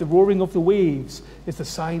 21:25, the roaring of the waves is the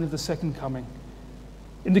sign of the second coming.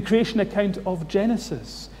 In the creation account of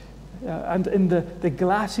Genesis, and in the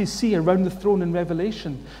glassy sea around the throne in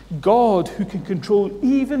Revelation, God, who can control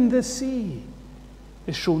even the sea,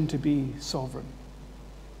 is shown to be sovereign.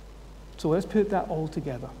 So let's put that all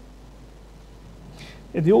together.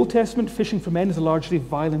 In the Old Testament, fishing for men is a largely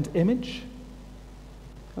violent image,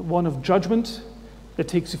 one of judgment that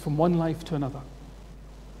takes you from one life to another.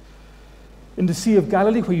 In the Sea of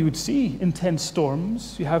Galilee, where you would see intense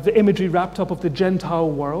storms, you have the imagery wrapped up of the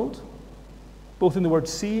Gentile world, both in the word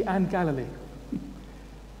sea and Galilee.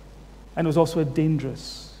 And it was also a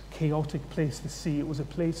dangerous, chaotic place, the sea. It was a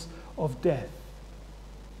place of death.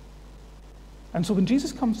 And so when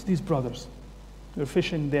Jesus comes to these brothers, they're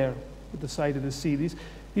fishing there at the side of the sea,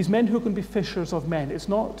 these men who are going to be fishers of men, it's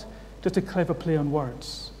not just a clever play on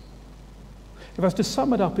words. If I was to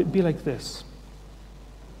sum it up, it'd be like this.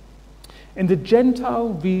 In the Gentile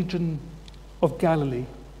region of Galilee,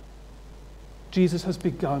 Jesus has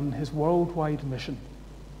begun his worldwide mission.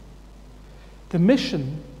 The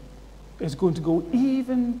mission is going to go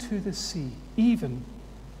even to the sea, even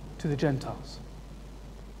to the Gentiles.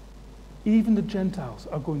 Even the Gentiles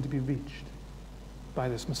are going to be reached by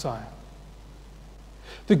this Messiah.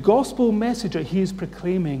 The gospel message that he is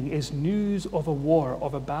proclaiming is news of a war,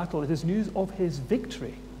 of a battle. It is news of his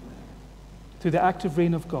victory through the active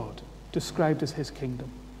reign of God, described as his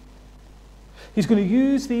kingdom. He's going to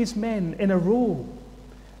use these men in a role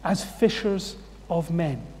as fishers of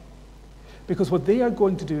men. Because what they are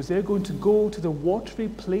going to do is they're going to go to the watery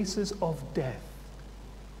places of death.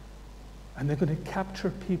 And they're going to capture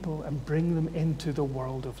people and bring them into the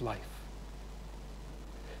world of life.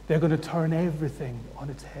 They're going to turn everything on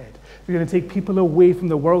its head. They're going to take people away from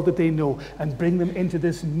the world that they know and bring them into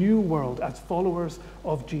this new world as followers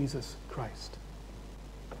of Jesus Christ.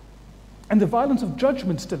 And the violence of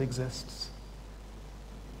judgment still exists.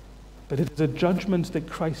 But it is a judgment that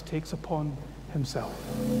Christ takes upon himself.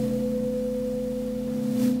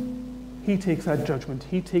 He takes that judgment.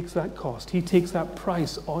 He takes that cost. He takes that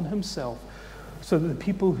price on himself so that the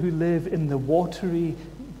people who live in the watery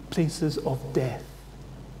places of death,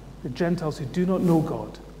 the Gentiles who do not know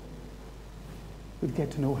God, would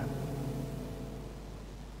get to know him.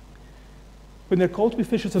 When they're called to be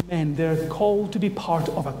fishers of men, they're called to be part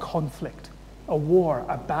of a conflict, a war,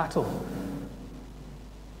 a battle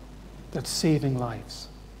that's saving lives.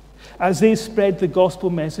 As they spread the gospel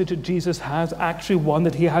message that Jesus has actually won,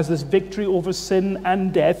 that he has this victory over sin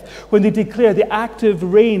and death, when they declare the active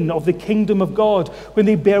reign of the kingdom of God, when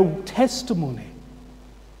they bear testimony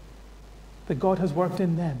that God has worked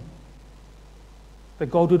in them, that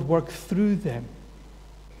God would work through them,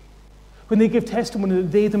 when they give testimony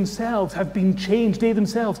that they themselves have been changed, they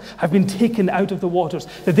themselves have been taken out of the waters,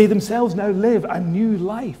 that they themselves now live a new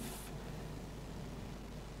life.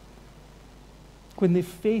 When they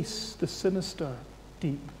face the sinister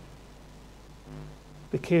deep,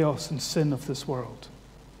 the chaos and sin of this world.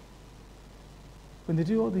 When they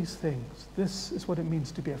do all these things, this is what it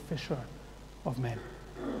means to be a fisher of men.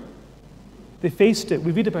 They faced it.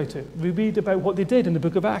 We read about it. We read about what they did in the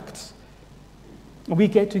book of Acts. And we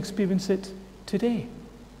get to experience it today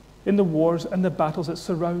in the wars and the battles that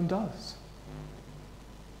surround us.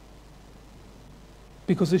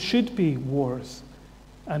 Because there should be wars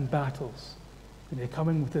and battles. And they're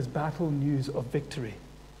coming with this battle news of victory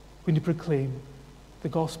when you proclaim the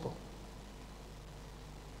gospel.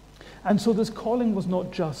 And so this calling was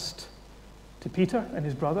not just to Peter and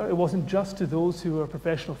his brother. It wasn't just to those who were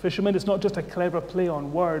professional fishermen. It's not just a clever play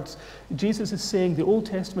on words. Jesus is saying, the Old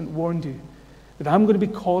Testament warned you that I'm going to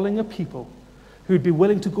be calling a people who would be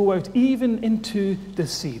willing to go out even into the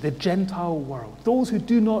sea, the Gentile world, those who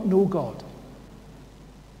do not know God,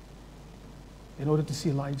 in order to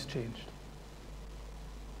see lives changed.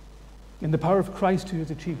 In the power of Christ who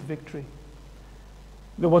has achieved victory,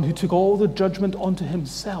 the one who took all the judgment onto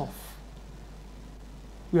himself,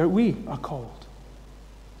 we are called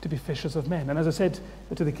to be fishers of men. And as I said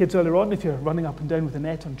to the kids earlier on, if you're running up and down with a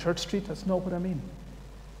net on Church Street, that's not what I mean.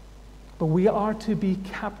 But we are to be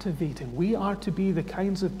captivating. We are to be the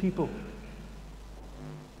kinds of people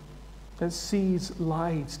that sees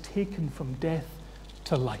lives taken from death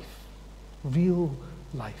to life, real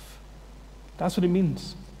life. That's what it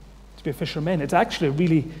means to be a fisher of men. It's actually a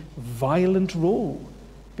really violent role,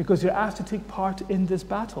 because you're asked to take part in this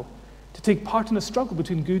battle, to take part in a struggle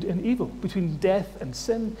between good and evil, between death and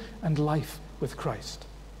sin and life with Christ.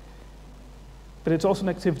 But it's also an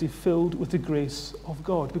activity filled with the grace of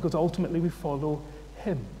God, because ultimately we follow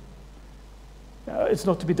him. It's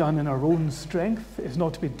not to be done in our own strength. It's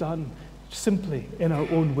not to be done simply in our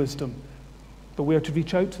own wisdom. But we are to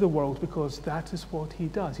reach out to the world because that is what he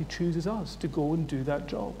does. He chooses us to go and do that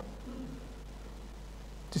job.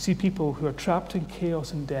 To see people who are trapped in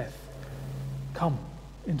chaos and death come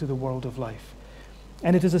into the world of life.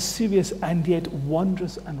 And it is a serious and yet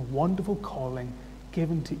wondrous and wonderful calling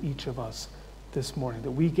given to each of us this morning,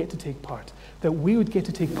 that we get to take part, that we would get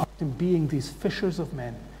to take part in being these fishers of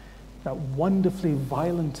men, that wonderfully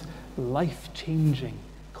violent, life-changing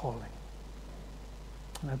calling.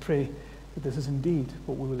 And I pray that this is indeed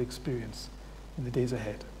what we will experience in the days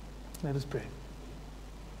ahead. Let us pray.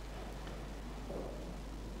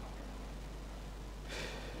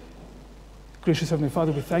 Gracious Heavenly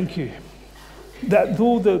Father, we thank you that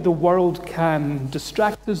though the world can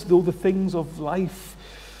distract us, though the things of life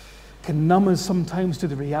can numb us sometimes to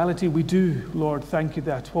the reality, we do, Lord, thank you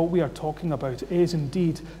that what we are talking about is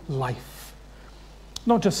indeed life.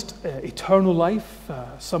 Not just eternal life,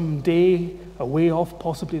 someday, a way off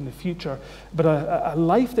possibly in the future, but a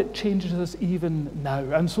life that changes us even now.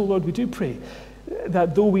 And so, Lord, we do pray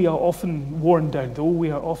that though we are often worn down, though we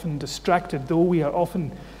are often distracted, though we are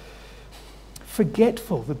often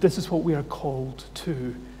forgetful that this is what we are called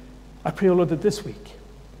to, I pray, O Lord, that this week,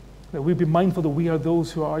 that we be mindful that we are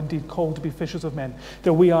those who are indeed called to be fishers of men,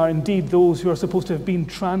 that we are indeed those who are supposed to have been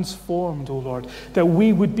transformed, O Lord, that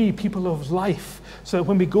we would be people of life, so that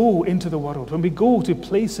when we go into the world, when we go to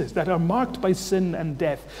places that are marked by sin and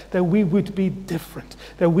death, that we would be different,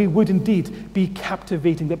 that we would indeed be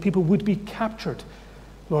captivating, that people would be captured,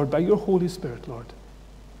 Lord, by your Holy Spirit, Lord.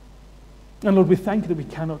 And Lord, we thank you that we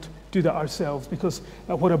cannot do that ourselves, because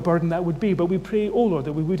what a burden that would be. But we pray, oh Lord,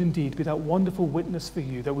 that we would indeed be that wonderful witness for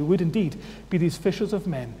you, that we would indeed be these fishers of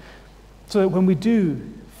men, so that when we do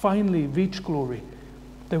finally reach glory,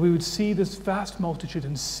 that we would see this vast multitude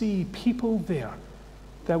and see people there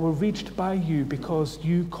that were reached by you because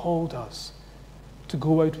you called us to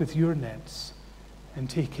go out with your nets and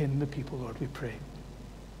take in the people, Lord, we pray.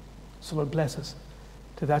 So Lord, bless us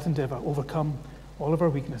to that endeavor, overcome all of our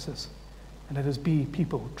weaknesses, and let us be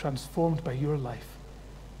people transformed by your life.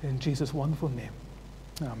 In Jesus' wonderful name,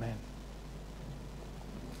 amen.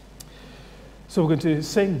 So we're going to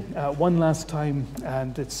sing one last time,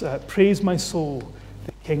 and it's Praise My Soul,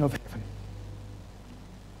 the King of Heaven.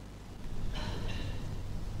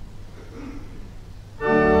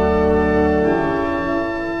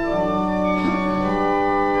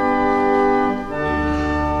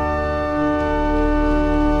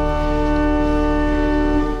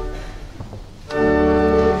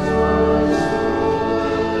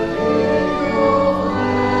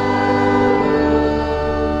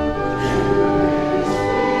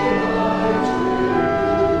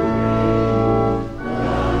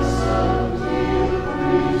 So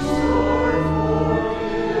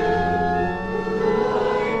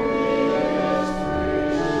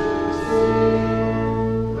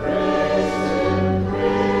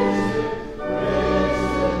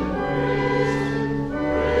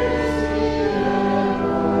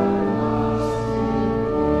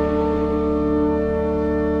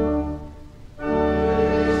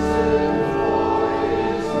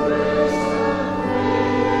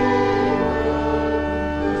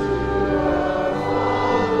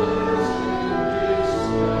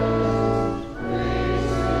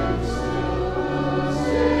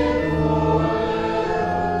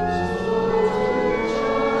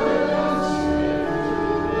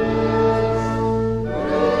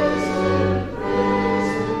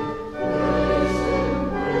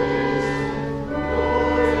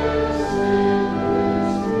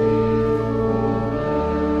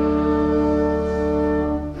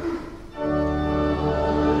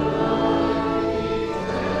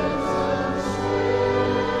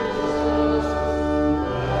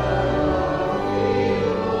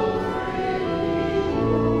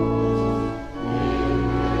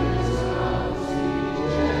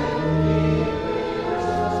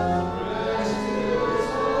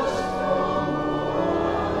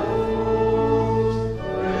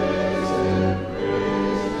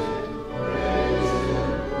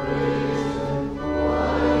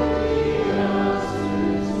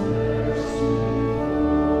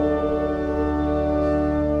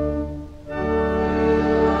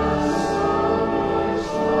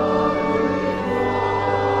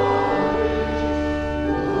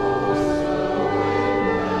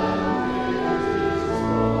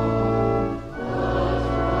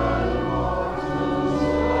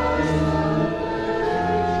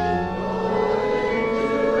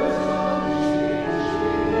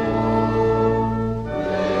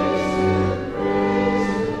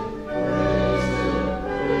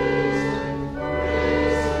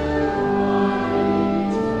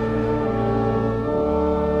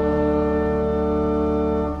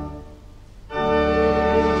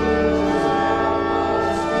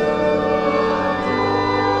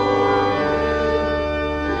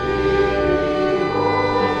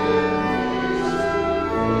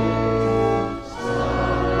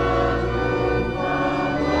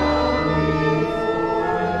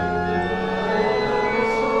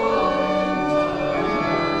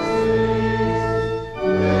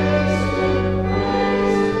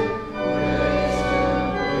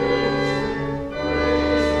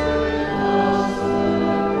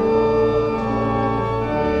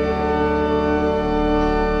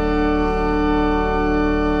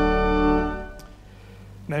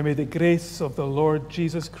Now may the grace of the Lord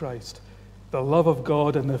Jesus Christ, the love of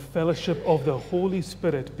God, and the fellowship of the Holy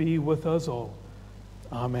Spirit be with us all.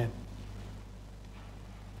 Amen.